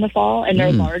fruit in the fall, and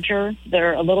they're larger.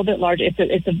 They're a little bit larger.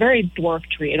 It's a very dwarf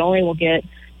tree. It only will get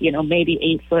maybe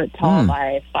 8 foot tall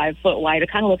by 5 foot wide.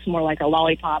 It kind of looks more like a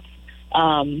lollipop,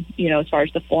 as far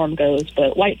as the form goes.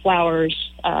 But white flowers.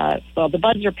 Well, the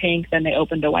buds are pink. Then they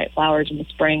open to white flowers in the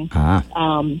spring,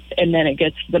 and then it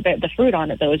gets the fruit on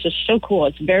it. Though it's just so cool.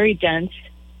 It's very dense.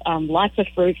 Lots of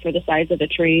fruit for the size of the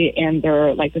tree, and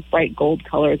they're like this bright gold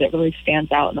color that really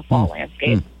stands out in the fall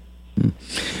landscape.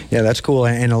 Yeah, that's cool.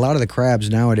 And a lot of the crabs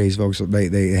nowadays, folks,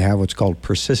 they have what's called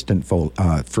persistent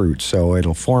fruit. So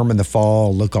it'll form in the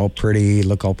fall, look all pretty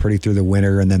through the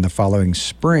winter, and then the following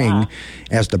spring,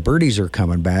 as the birdies are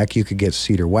coming back, you could get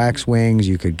cedar waxwings,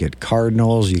 you could get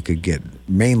cardinals, you could get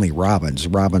mainly robins.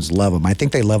 Robins love them. I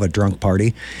think they love a drunk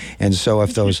party. And so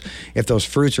if those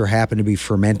fruits happen to be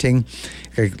fermenting,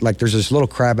 like there's this little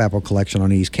crabapple collection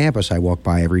on East Campus I walk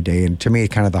by every day, and to me,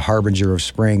 kind of the harbinger of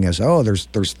spring is,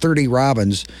 there's 30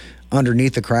 robins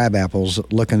underneath the crab apples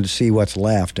looking to see what's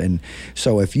left. And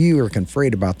so if you are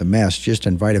afraid about the mess, just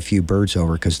invite a few birds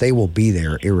over, because they will be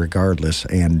there irregardless,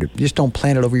 and just don't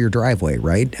plant it over your driveway,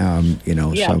 right?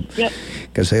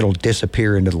 Because it'll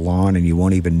disappear into the lawn and you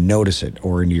won't even notice it,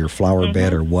 or into your flower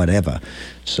bed or whatever.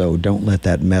 So don't let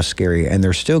that mess scare you. And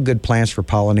there's still good plants for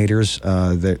pollinators.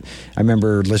 That I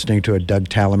remember listening to a Doug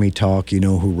Tallamy talk,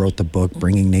 who wrote the book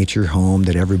Bringing Nature Home,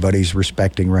 that everybody's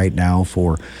respecting right now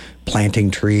for planting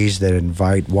trees that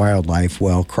invite wildlife.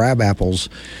 Well, crab apples,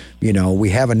 we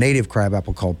have a native crab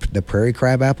apple called the prairie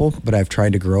crab apple, but I've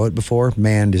tried to grow it before.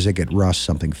 Man, does it get rust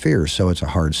something fierce. So it's a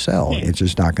hard sell. It's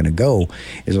just not going to go.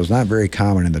 It's not very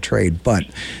common in the trade. But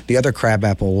the other crab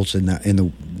apples in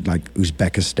the like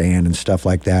Uzbekistan and stuff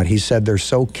like that, he said they're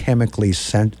so chemically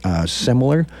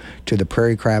similar to the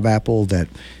prairie crab apple that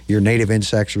your native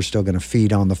insects are still going to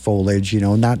feed on the foliage,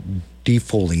 not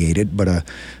defoliated, but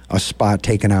a spot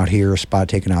taken out here, a spot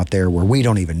taken out there where we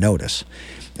don't even notice.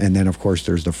 And then, of course,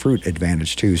 there's the fruit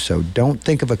advantage, too. So don't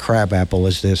think of a crabapple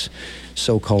as this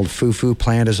so-called foo-foo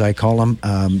plant, as I call them.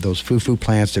 Those foo-foo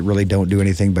plants that really don't do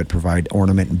anything but provide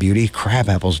ornament and beauty.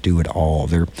 Crabapples do it all.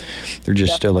 They're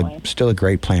just still a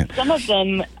great plant. Some of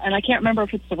them, and I can't remember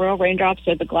if it's the Royal Raindrops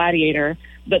or the Gladiator,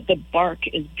 but the bark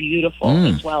is beautiful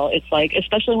as well. It's like,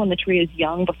 especially when the tree is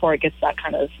young, before it gets that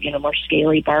kind of, more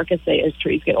scaly bark as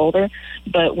trees get older.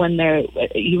 But when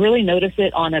you really notice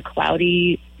it on a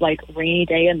cloudy, like rainy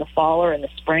day in the fall or in the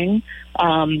spring.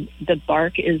 The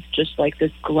bark is just like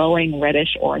this glowing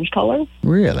reddish orange color.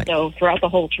 Really? So throughout the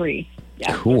whole tree.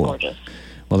 Yeah, cool. Gorgeous.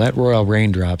 Well, that Royal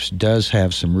Raindrops does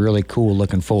have some really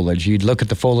cool-looking foliage. You'd look at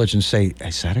the foliage and say,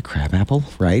 is that a crabapple,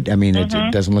 right? I mean, it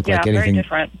doesn't look like anything. Very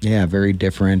different. Yeah, very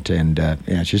different. And,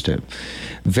 it's just a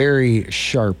very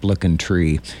sharp-looking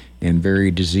tree and very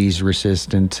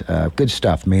disease-resistant. Good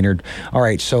stuff, Maynard. All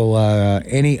right, so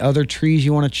any other trees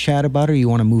you want to chat about, or you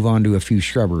want to move on to a few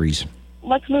shrubberies?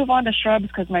 Let's move on to shrubs,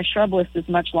 because my shrub list is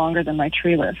much longer than my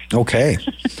tree list. Okay.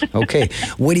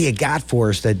 What do you got for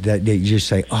us that you just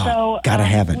say, gotta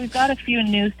have it? We've got a few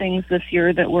new things this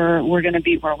year that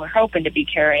we're hoping to be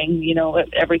carrying.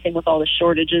 Everything with all the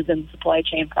shortages and supply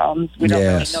chain problems. We don't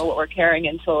really know what we're carrying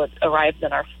until it arrives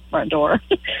in our front door.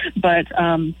 But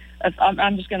I'm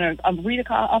just going to read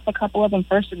off a couple of them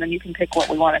first, and then you can pick what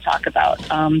we want to talk about.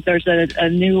 There's a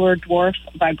newer dwarf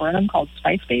viburnum called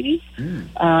Spice Baby.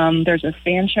 There's a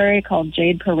sand cherry called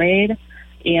Jade Parade,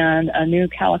 and a new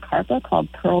calicarpa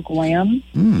called Pearl Glam,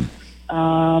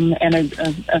 and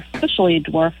an officially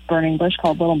dwarf burning bush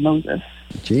called Little Moses.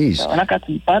 Jeez. So, and I've got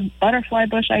some butterfly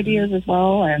bush ideas as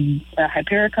well, and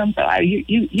hypericum. So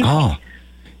you.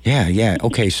 Yeah.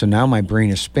 Okay, so now my brain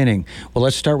is spinning. Well,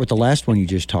 let's start with the last one you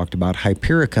just talked about,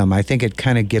 hypericum. I think it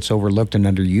kind of gets overlooked and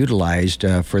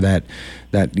underutilized for that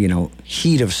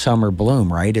heat of summer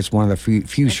bloom, right? It's one of the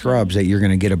few shrubs that you're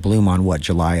going to get a bloom on,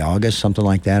 July, August, something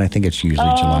like that? I think it's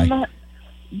usually July.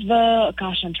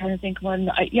 I'm trying to think when.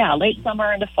 Late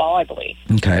summer into fall, I believe.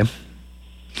 Okay.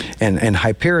 And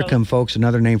hypericum, folks,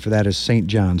 another name for that is St.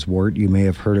 John's wort. You may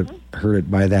have heard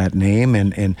it by that name.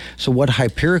 And so what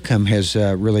hypericum has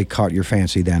really caught your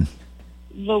fancy then?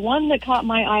 The one that caught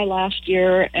my eye last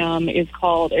year is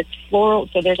it's floral.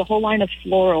 So there's a whole line of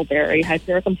floral berry,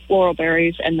 hypericum floral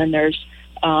berries, and then there's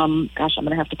I'm going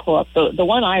to have to pull up the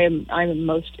one I'm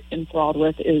most enthralled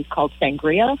with is called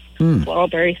sangria, floral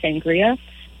berry sangria,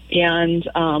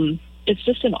 and it's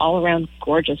just an all-around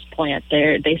gorgeous plant.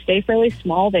 They stay fairly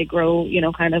small. They grow,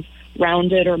 kind of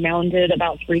rounded or mounded,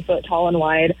 about 3 foot tall and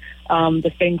wide.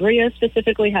 The sangria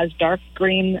specifically has dark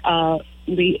green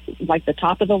leaf, like the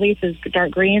top of the leaf is dark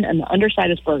green and the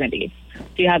underside is burgundy. So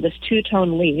you have this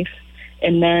two-tone leaf,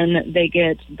 and then they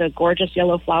get the gorgeous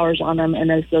yellow flowers on them,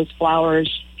 and as those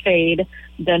flowers fade,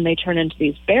 then they turn into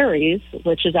these berries,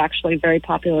 which is actually very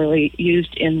popularly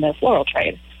used in the floral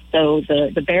trade. So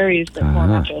the berries that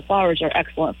form after the flowers are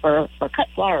excellent for cut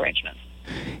flower arrangements.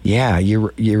 Yeah,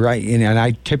 you're right. And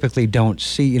I typically don't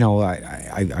see,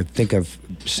 I think of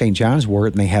St. John's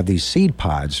wort, and they have these seed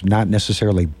pods, not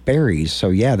necessarily berries. So,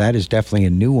 yeah, that is definitely a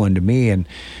new one to me. And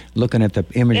looking at the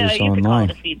images online. Could call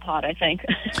it a seed pod, I think.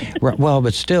 Well,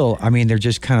 but still, they're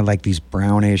just kind of like these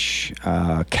brownish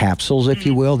capsules, if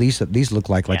you will. These look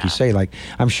like you say, like,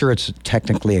 I'm sure it's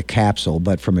technically a capsule,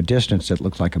 but from a distance it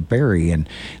looks like a berry. And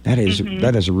that is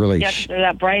a really... they're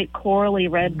that bright corally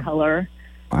red color.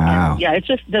 Wow. And, it's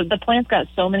just the plant's got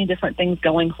so many different things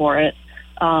going for it.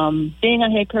 Being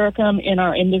a hypericum in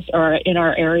our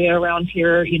area around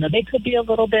here, they could be a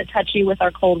little bit touchy with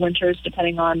our cold winters,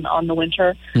 depending on the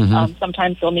winter.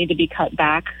 Sometimes they'll need to be cut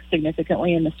back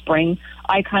significantly in the spring.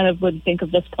 I kind of would think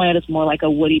of this plant as more like a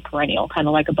woody perennial, kind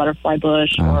of like a butterfly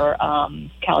bush or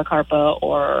calicarpa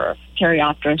or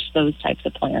Caryopteris, those types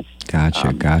of plants.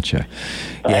 Gotcha.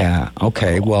 Yeah,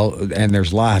 okay. Well, and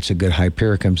there's lots of good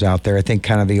hypericums out there. I think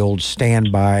kind of the old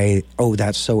standby,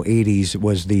 that's so 80s,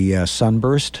 was the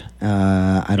sunburst.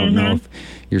 I don't know if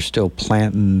you're still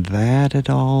planting that at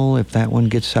all, if that one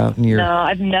gets out in your... No,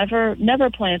 I've never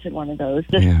planted one of those.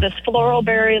 This floral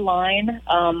berry line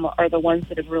are the ones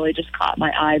that have really just caught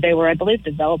my eye. They were, I believe,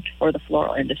 developed for the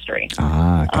floral industry.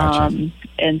 Gotcha.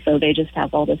 And so they just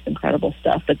have all this incredible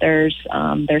stuff. But there's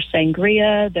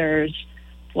sangria, there's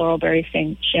floral berry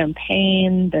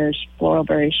champagne, there's floral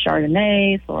berry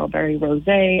chardonnay, floral berry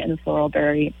rosé, and floral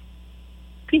berry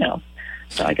pinot.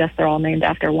 So I guess they're all named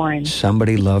after wine.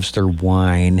 Somebody loves their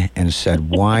wine and said,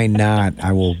 "Why not?"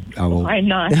 I will. Why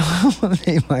not?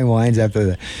 Name my wines after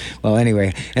that. Well,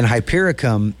 anyway, and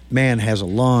hypericum, man, has a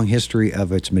long history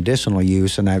of its medicinal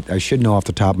use, and I should know off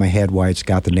the top of my head why it's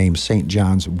got the name St.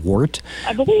 John's wort.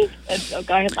 I believe.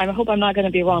 I hope I'm not going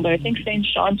to be wrong, but I think St.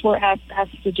 John's wort has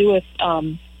to do with.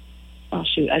 Oh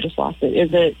shoot! I just lost it.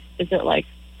 Is it like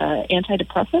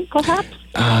antidepressant, perhaps?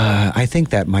 I think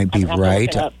that might be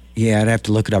right. Yeah, I'd have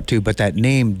to look it up too. But that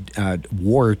name,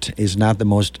 wort, is not the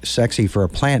most sexy for a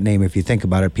plant name if you think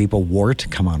about it. People, wort,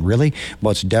 come on, really?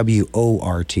 Well, it's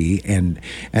W-O-R-T. And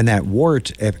that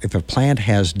wort, if a plant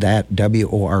has that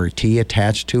W-O-R-T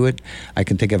attached to it, I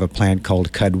can think of a plant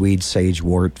called cudweed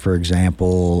sagewort, for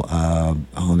example.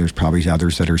 There's probably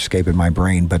others that are escaping my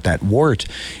brain. But that wort,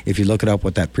 if you look it up,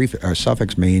 what that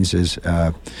suffix means is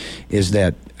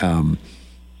that...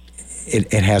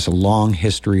 It has a long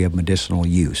history of medicinal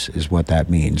use, is what that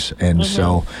means. And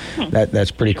so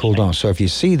that's pretty cool to know. So if you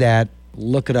see that,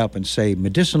 look it up and say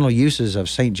medicinal uses of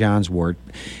St. John's wort.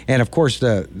 And of course,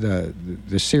 the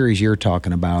series you're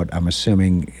talking about, I'm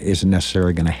assuming, isn't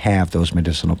necessarily going to have those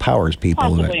medicinal powers.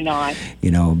 Possibly not.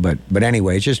 But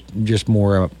anyway, just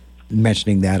more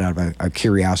mentioning that out of a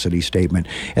curiosity statement.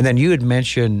 And then you had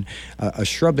mentioned a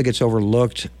shrub that gets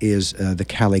overlooked is the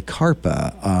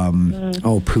calicarpa.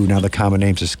 Now the common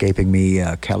name's escaping me.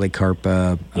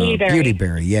 Calicarpa. Beautyberry.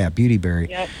 Beautyberry. Yeah, beautyberry.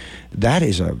 Yep. That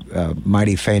is a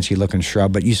mighty fancy looking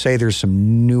shrub, but you say there's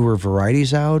some newer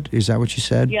varieties out? Is that what you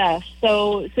said? Yeah.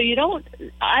 So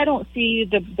I don't see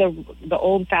the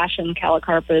old fashioned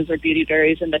calicarpas or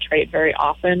beautyberries in the trade very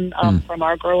often from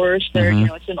our growers. They're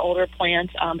it's an older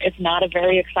plant. It's not a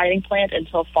very exciting plant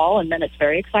until fall, and then it's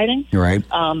very exciting. Right.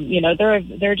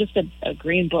 They're just a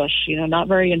green bush. Not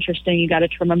very interesting. You got to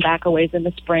trim them back a ways in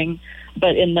the spring,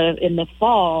 but in the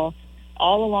fall,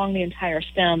 all along the entire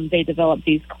stem, they develop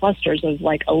these clusters of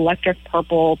like electric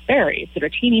purple berries that are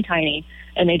teeny tiny,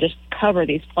 and they just cover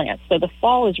these plants. So the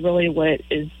fall is really what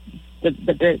is the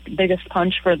biggest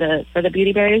punch for the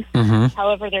beautyberries.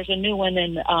 However, there's a new one,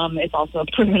 and it's also a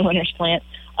proven winner's plant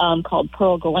called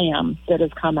Pearl Glam that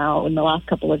has come out in the last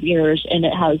couple of years, and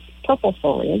it has purple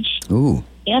foliage. Ooh.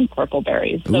 And purple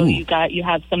berries. So you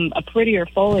have a prettier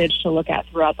foliage to look at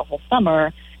throughout the whole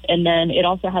summer. And then it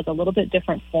also has a little bit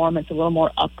different form. It's a little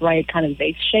more upright, kind of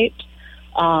vase-shaped.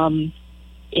 And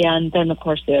then, of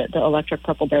course, the electric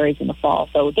purple berries in the fall.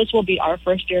 So this will be our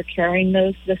first year carrying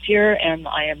those this year, and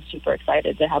I am super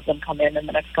excited to have them come in the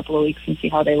next couple of weeks and see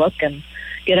how they look and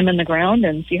get them in the ground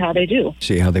and see how they do.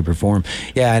 See how they perform.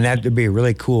 Yeah, and that would be a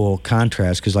really cool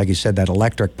contrast because, like you said, that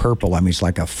electric purple, it's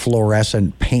like a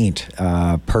fluorescent paint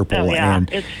purple. Oh, yeah,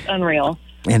 and it's unreal.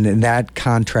 And then that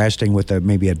contrasting with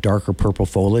maybe a darker purple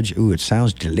foliage, it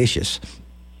sounds delicious.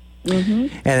 And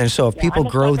then, so if people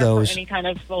grow those, for any kind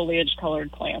of foliage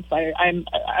colored plants,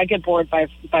 I get bored by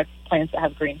plants that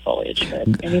have green foliage.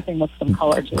 But anything with some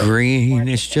color to it. Green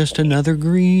is just another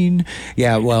green.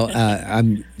 Yeah, well,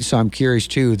 I'm curious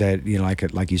too that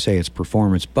like you say, it's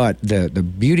performance, but the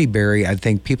beautyberry, I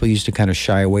think people used to kind of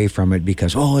shy away from it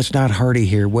because it's not hardy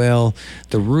here. Well,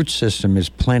 the root system is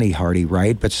plenty hardy,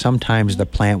 right? But sometimes the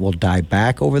plant will die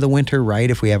back over the winter, right?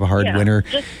 If we have a hard winter.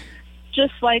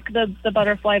 Just like the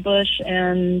butterfly bush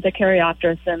and the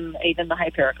caryopteris and even the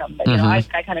hypericum. But, I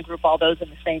kind of group all those in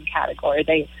the same category.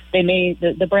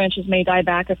 The branches may die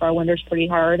back if our winter's pretty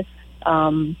hard.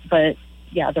 But,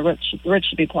 yeah, the roots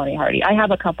should be plenty hardy. I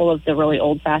have a couple of the really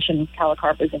old-fashioned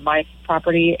calicarpas in my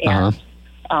property, and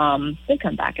they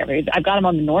come back I've got them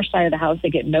on the north side of the house. They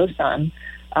get no sun.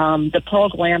 The Pearl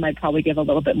Glam, I'd probably give a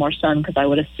little bit more sun because I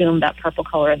would assume that purple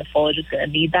color in the foliage is going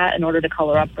to need that in order to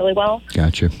color up really well.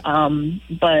 Gotcha.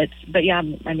 But yeah,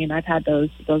 I've had those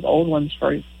old ones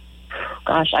for,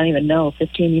 I don't even know,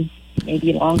 15,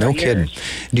 maybe longer. No kidding. Years.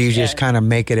 Do you just kind of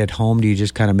make it at home? Do you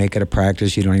just kind of make it a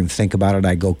practice? You don't even think about it?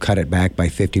 I go cut it back by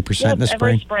 50% in the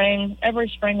spring? Every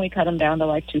spring we cut them down to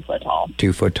like 2 foot tall.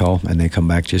 2 foot tall, and they come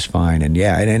back just fine. And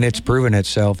yeah, and it's proven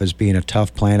itself as being a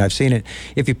tough plant. I've seen it.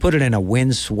 If you put it in a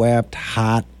windswept,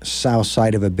 hot south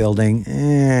side of a building,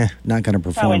 not going to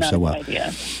perform so well.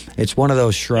 Idea. It's one of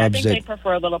those shrubs I think they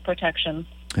prefer a little protection.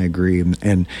 I agree,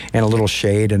 and a little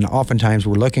shade. And oftentimes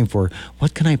we're looking for,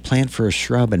 what can I plant for a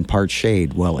shrub and part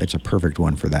shade? Well, it's a perfect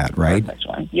one for that, right? Perfect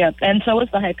one, yeah. And so is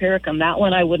the hypericum. That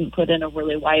one I wouldn't put in a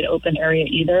really wide open area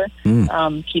either.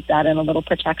 Keep that in a little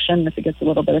protection. If it gets a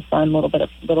little bit of sun, a little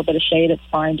bit of shade, it's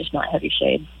fine, just not heavy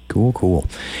shade. Cool.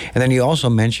 And then you also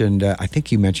mentioned, I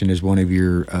think you mentioned as one of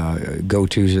your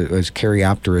go-tos was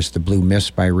caryopteris, the blue mist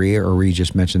spirea, or were you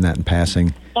just mentioned that in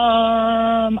passing?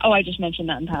 I just mentioned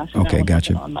that in passing. Okay,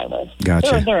 gotcha. On my list.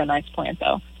 Gotcha. They're a nice plant,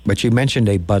 though. But you mentioned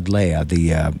a budleia,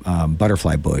 the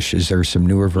butterfly bush. Is there some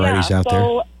newer varieties out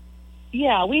there?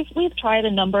 Yeah, we've tried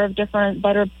a number of different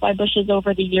butterfly bushes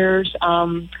over the years.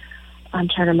 I'm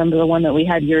trying to remember the one that we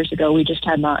had years ago. We just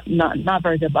had not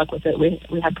very good luck with it.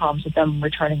 We had problems with them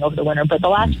returning over the winter. But the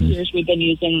last few years we've been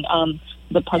using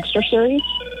the Pugster series.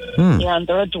 And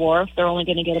they're a dwarf. They're only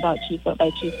going to get about 2 foot by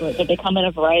 2 foot. But they come in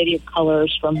a variety of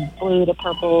colors, from blue to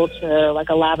purple to like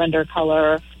a lavender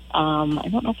color. I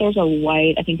don't know if there's a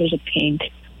white. I think there's a pink.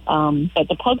 But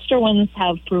the Pugster ones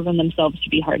have proven themselves to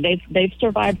be hard. They've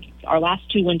survived our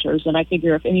last 2 winters, and I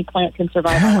figure if any plant can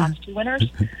survive our last 2 winters,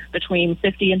 between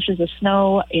 50 inches of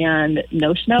snow and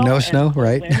no snow,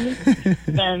 right? Wind,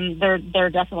 then they're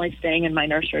definitely staying in my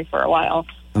nursery for a while.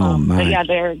 Oh my! But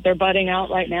yeah, they're budding out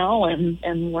right now,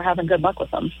 and we're having good luck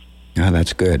with them. Oh,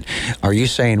 that's good. Are you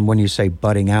saying when you say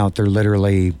budding out, they're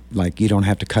literally like you don't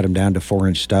have to cut them down to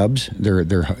 4-inch stubs? They're.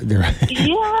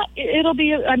 Yeah, it'll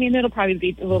probably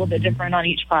be a little bit different on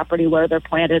each property where they're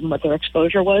planted and what their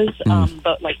exposure was.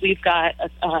 But like we've got,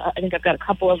 I think I've got a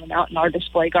couple of them out in our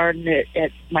display garden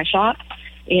at my shop.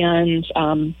 And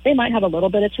they might have a little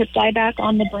bit of tip dieback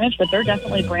on the branch, but they're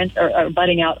definitely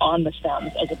budding out on the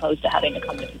stems as opposed to having to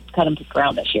cut them to the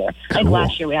ground this year. Cool. I think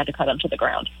last year we had to cut them to the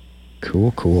ground.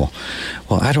 Cool.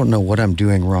 Well, I don't know what I'm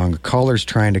doing wrong. A caller's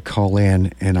trying to call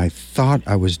in, and I thought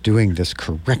I was doing this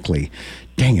correctly.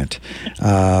 Dang it.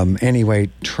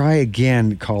 Anyway, try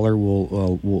again, caller.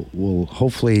 We'll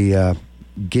hopefully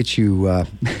get you.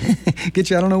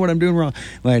 Get you. I don't know what I'm doing wrong.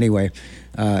 Well, anyway,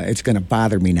 it's going to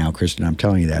bother me now, Kristen. I'm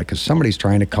telling you that because somebody's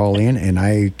trying to call in, and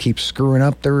I keep screwing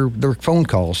up their phone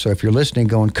calls. So if you're listening,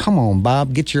 going, come on,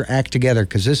 Bob, get your act together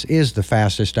because this is the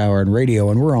fastest hour in radio,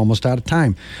 and we're almost out of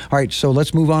time. All right, so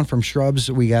let's move on from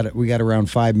shrubs. We got around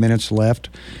 5 minutes left.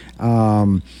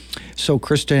 So,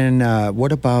 Kristen,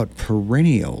 what about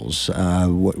perennials?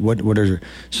 What are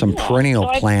some perennial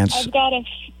plants?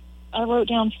 I wrote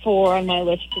down 4 on my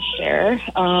list to share.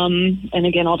 And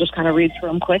again, I'll just kind of read through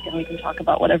them quick, and we can talk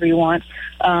about whatever you want.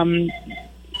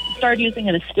 Started using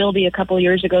an Astilbe a couple of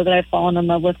years ago that I've fallen in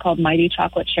love with called Mighty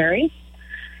Chocolate Cherry.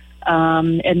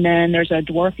 And then there's a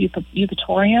dwarf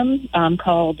eupatorium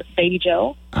called Baby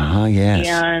Joe. Yes.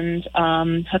 And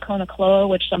Hakona Kloa,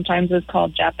 which sometimes is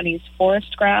called Japanese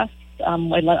forest grass. I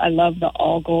love the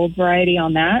all gold variety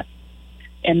on that.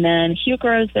 And then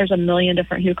heucheras, there's a million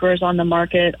different heucheras on the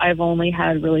market. I've only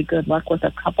had really good luck with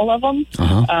a couple of them.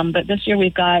 But this year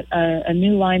we've got a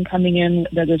new line coming in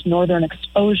that is Northern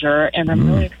Exposure, and I'm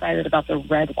really excited about the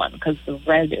red one because the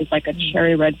red is like a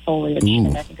cherry red foliage,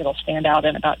 and I think it'll stand out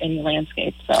in about any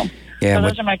landscape. So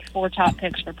those are my 4 top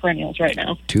picks for perennials right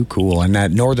now. Too cool. And that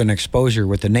Northern Exposure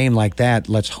with a name like that,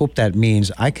 let's hope that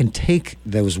means I can take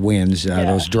those winds,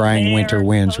 those drying winter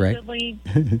winds, right?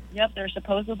 Yep, they're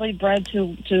supposedly bred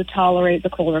to tolerate the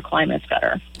colder climates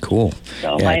better. Cool.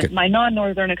 So my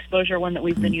non-Northern Exposure one that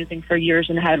we've been using for years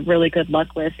and had really good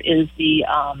luck with is the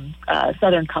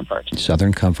Southern Comfort.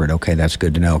 Southern Comfort. Okay, that's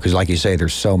good to know because, like you say,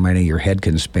 there's so many your head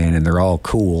can spin, and they're all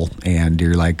cool, and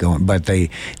you're like going, but they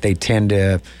tend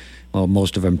to. Well,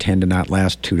 most of them tend to not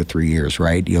last 2 to 3 years,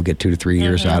 right? You'll get 2 to 3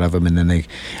 years out of them, and then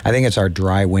I think it's our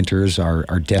dry winters, our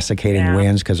desiccating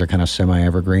winds, because they're kind of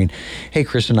semi-evergreen. Hey,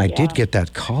 Kristen, I did get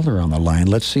that caller on the line.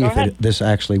 Let's see if this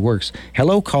actually works.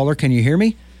 Hello, caller, can you hear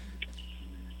me?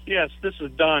 Yes, this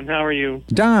is Don. How are you?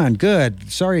 Don,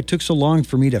 good. Sorry it took so long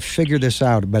for me to figure this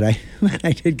out, but I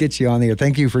did get you on the air.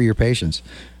 Thank you for your patience.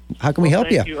 How can we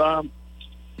help you? Thank you.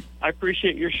 I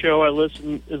appreciate your show. I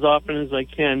listen as often as I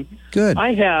can. Good.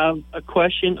 I have a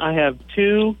question. I have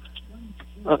 2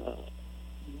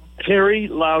 Harry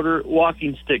Lauder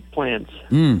walking stick plants.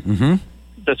 The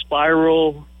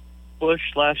spiral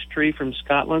bush/tree from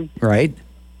Scotland. Right.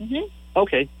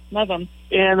 Okay. Love them.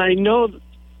 And I know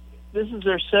this is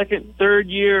their 2nd, 3rd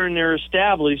year, and they're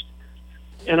established.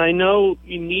 And I know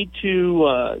you need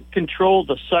to control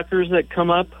the suckers that come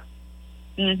up.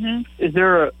 Is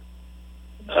there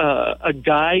a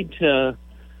guide to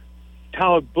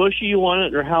how bushy you want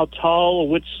it or how tall,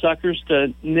 which suckers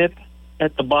to nip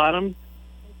at the bottom?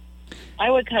 I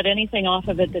would cut anything off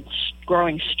of it that's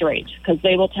growing straight because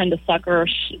they will tend to sucker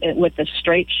with the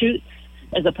straight shoots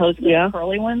as opposed to the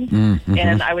curly ones.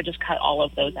 And I would just cut all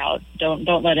of those out. Don't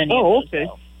let any of those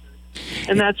go.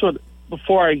 And that's what,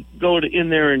 before I go in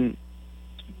there and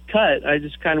cut, I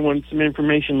just kind of wanted some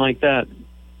information like that.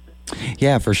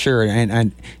 Yeah, for sure.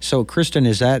 And so, Kristen,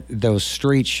 is that those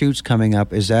straight shoots coming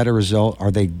up? Is that a result?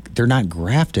 They're not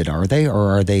grafted, are they,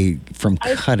 or are they from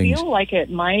cuttings? I feel like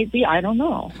it might be. I don't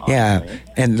know. Honestly. Yeah,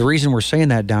 and the reason we're saying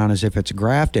that, Don, is if it's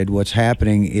grafted, what's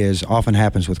happening is often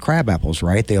happens with crab apples,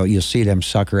 right? You'll see them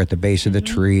sucker at the base of the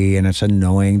tree, and it's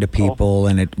annoying to people.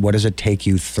 And what does it take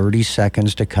you? 30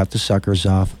 seconds to cut the suckers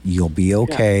off. You'll be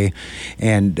okay.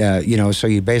 And so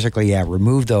you basically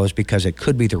remove those because it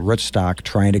could be the rootstock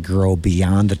trying to grow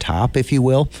beyond the top, if you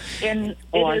will. And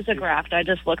it is a graft. I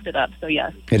just looked it up, so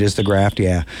yes. It is the graft,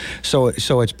 yeah. So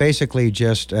it's basically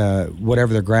just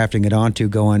whatever they're grafting it onto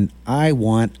going, I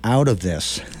want out of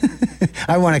this.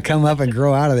 I want to come up and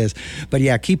grow out of this. But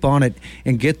yeah, keep on it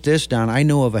and get this down. I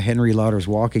know of a Henry Lauder's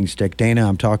walking stick. Dana,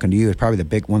 I'm talking to you. It's probably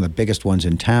one of the biggest ones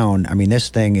in town. I mean, this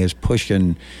thing is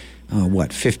pushing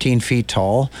 15 feet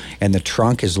tall, and the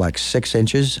trunk is like 6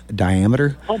 inches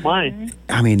diameter. Oh, my.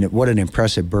 I mean, what an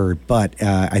impressive bird. But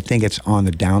I think it's on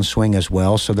the downswing as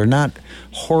well, so they're not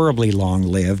horribly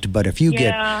long-lived. But if you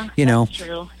get, that's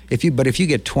true. If you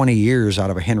get 20 years out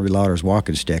of a Henry Lauder's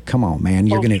walking stick, come on, man,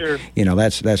 you're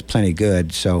that's plenty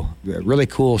good. So really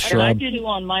cool shrub. And I do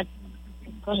on my.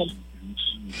 Go ahead.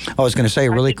 I was going to say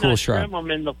really cool shrub.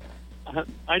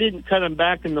 I didn't cut them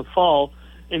back in the fall,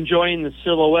 enjoying the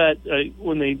silhouette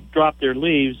when they drop their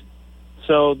leaves.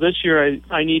 So this year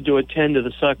I need to attend to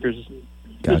the suckers.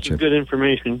 Gotcha. This is good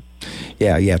information.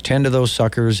 Yeah, tend to those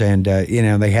suckers, and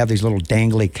they have these little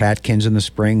dangly catkins in the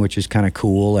spring, which is kind of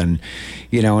cool. And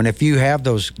and if you have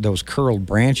those curled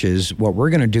branches, what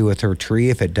we're going to do with her tree,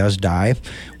 if it does die,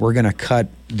 we're going to cut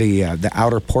the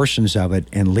outer portions of it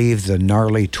and leave the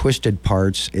gnarly, twisted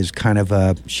parts as kind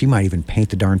of she might even paint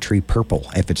the darn tree purple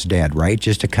if it's dead, right?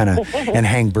 Just to kind of and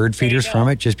hang bird feeders from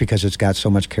it, just because it's got so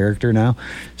much character now.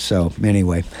 So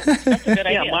anyway, that's a good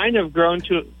idea. Yeah, mine have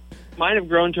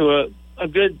grown to a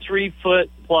good 3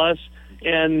 foot plus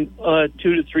and 2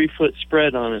 to 3 foot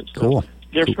spread on it. So cool.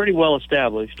 They're pretty well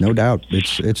established. No doubt.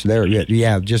 It's there.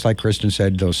 Yeah, just like Kristen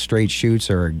said, those straight shoots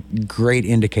are a great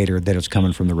indicator that it's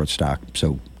coming from the rootstock.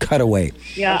 So cut away.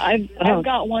 Yeah, I've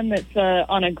got one that's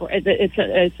on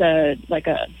like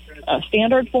a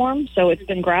standard form, so it's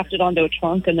been grafted onto a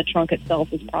trunk, and the trunk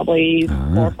itself is probably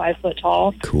 4 or 5 foot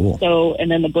tall. Cool. So,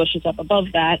 and then the bush is up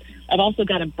above that. I've also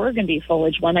got a burgundy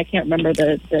foliage one. I can't remember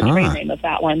the trade name of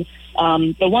that one.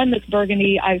 The one that's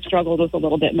burgundy, I've struggled with a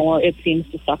little bit more. It seems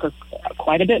to sucker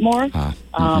quite a bit more.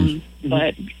 But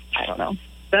I don't know.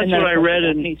 That's what I read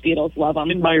these beetles love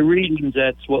them. In my readings.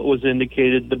 That's what was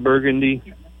indicated. The burgundy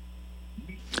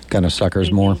kind of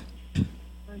suckers more.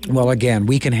 Well, again,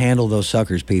 we can handle those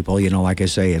suckers, people. Like I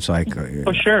say, it's like,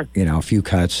 for sure. A few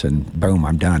cuts and boom,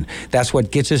 I'm done. That's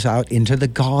what gets us out into the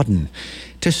garden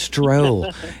to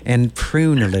stroll and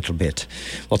prune a little bit.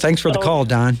 Well, thanks for the call,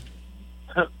 Don.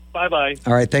 Bye-bye.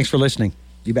 All right, thanks for listening.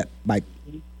 You bet. Bye.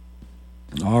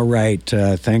 All right,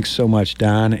 thanks so much,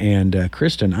 Don. And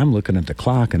Kristen, I'm looking at the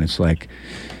clock, and it's like,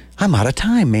 I'm out of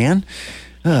time, man.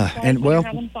 And well,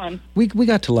 having fun. We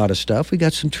got to a lot of stuff. We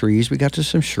got some trees. We got to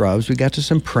some shrubs. We got to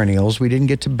some perennials. We didn't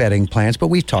get to bedding plants, but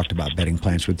we've talked about bedding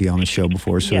plants with you on the show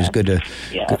before, so it's good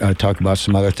to talk about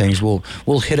some other things.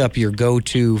 We'll hit up your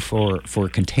go-to for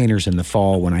containers in the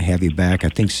fall when I have you back.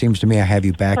 Seems to me I have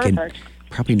you back in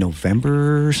probably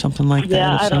November or something like that.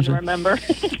 Yeah, I don't remember.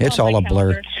 It's all a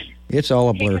blur. It's all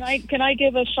a blur. Hey, can I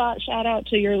give a shout out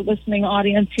to your listening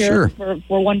audience here for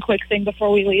one quick thing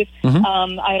before we leave?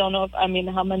 Mm-hmm. I don't know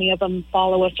how many of them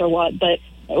follow us or what, but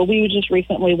we just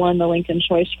recently won the Lincoln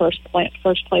Choice first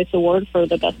place award for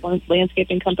the best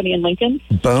landscaping company in Lincoln.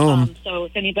 Boom. So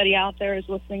if anybody out there is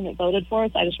listening that voted for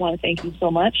us, I just want to thank you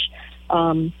so much.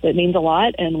 It means a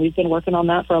lot, and we've been working on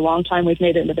that for a long time. We've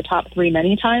made it into the top 3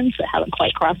 many times, but haven't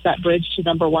quite crossed that bridge to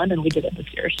number 1, and we did it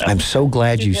this year. So I'm so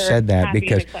glad you said that,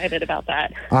 because excited about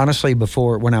that. Honestly,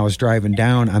 before, when I was driving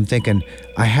down, I'm thinking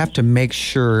I have to make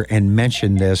sure and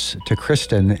mention this to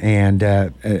Kristen, and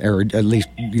or at least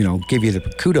give you the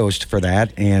kudos for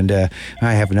that. And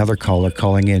I have another caller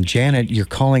calling in. Janet, you're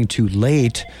calling too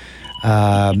late.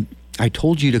 I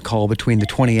told you to call between the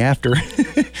 20 after.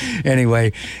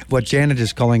 Anyway, what Janet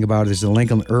is calling about is the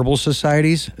Lincoln Herbal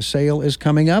Society's sale is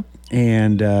coming up.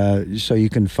 And so you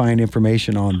can find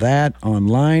information on that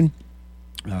online.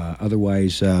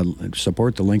 Otherwise,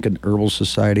 support the Lincoln Herbal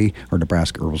Society, or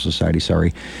Nebraska Herbal Society,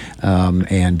 sorry.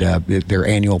 And their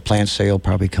annual plant sale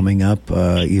probably coming up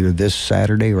either this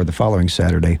Saturday or the following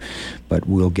Saturday. But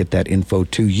we'll get that info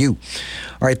to you.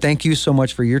 All right, thank you so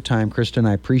much for your time, Kristen.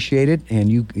 I appreciate it. And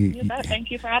you bet.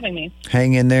 Thank you for having me.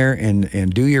 Hang in there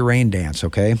and do your rain dance,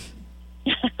 okay?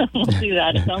 We'll do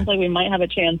that. It sounds like we might have a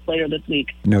chance later this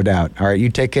week. No doubt. All right, you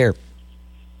take care.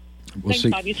 Thanks,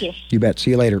 Bob. You too. You bet. See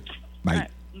you later. Bye. All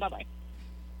right. Bye-bye.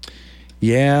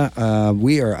 Yeah,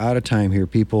 we are out of time here,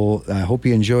 people. I hope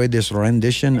you enjoyed this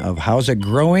rendition of How's It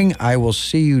Growing? I will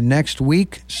see you next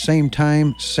week, same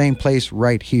time, same place,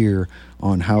 right here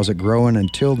on How's It Growing.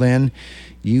 Until then,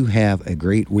 you have a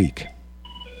great week.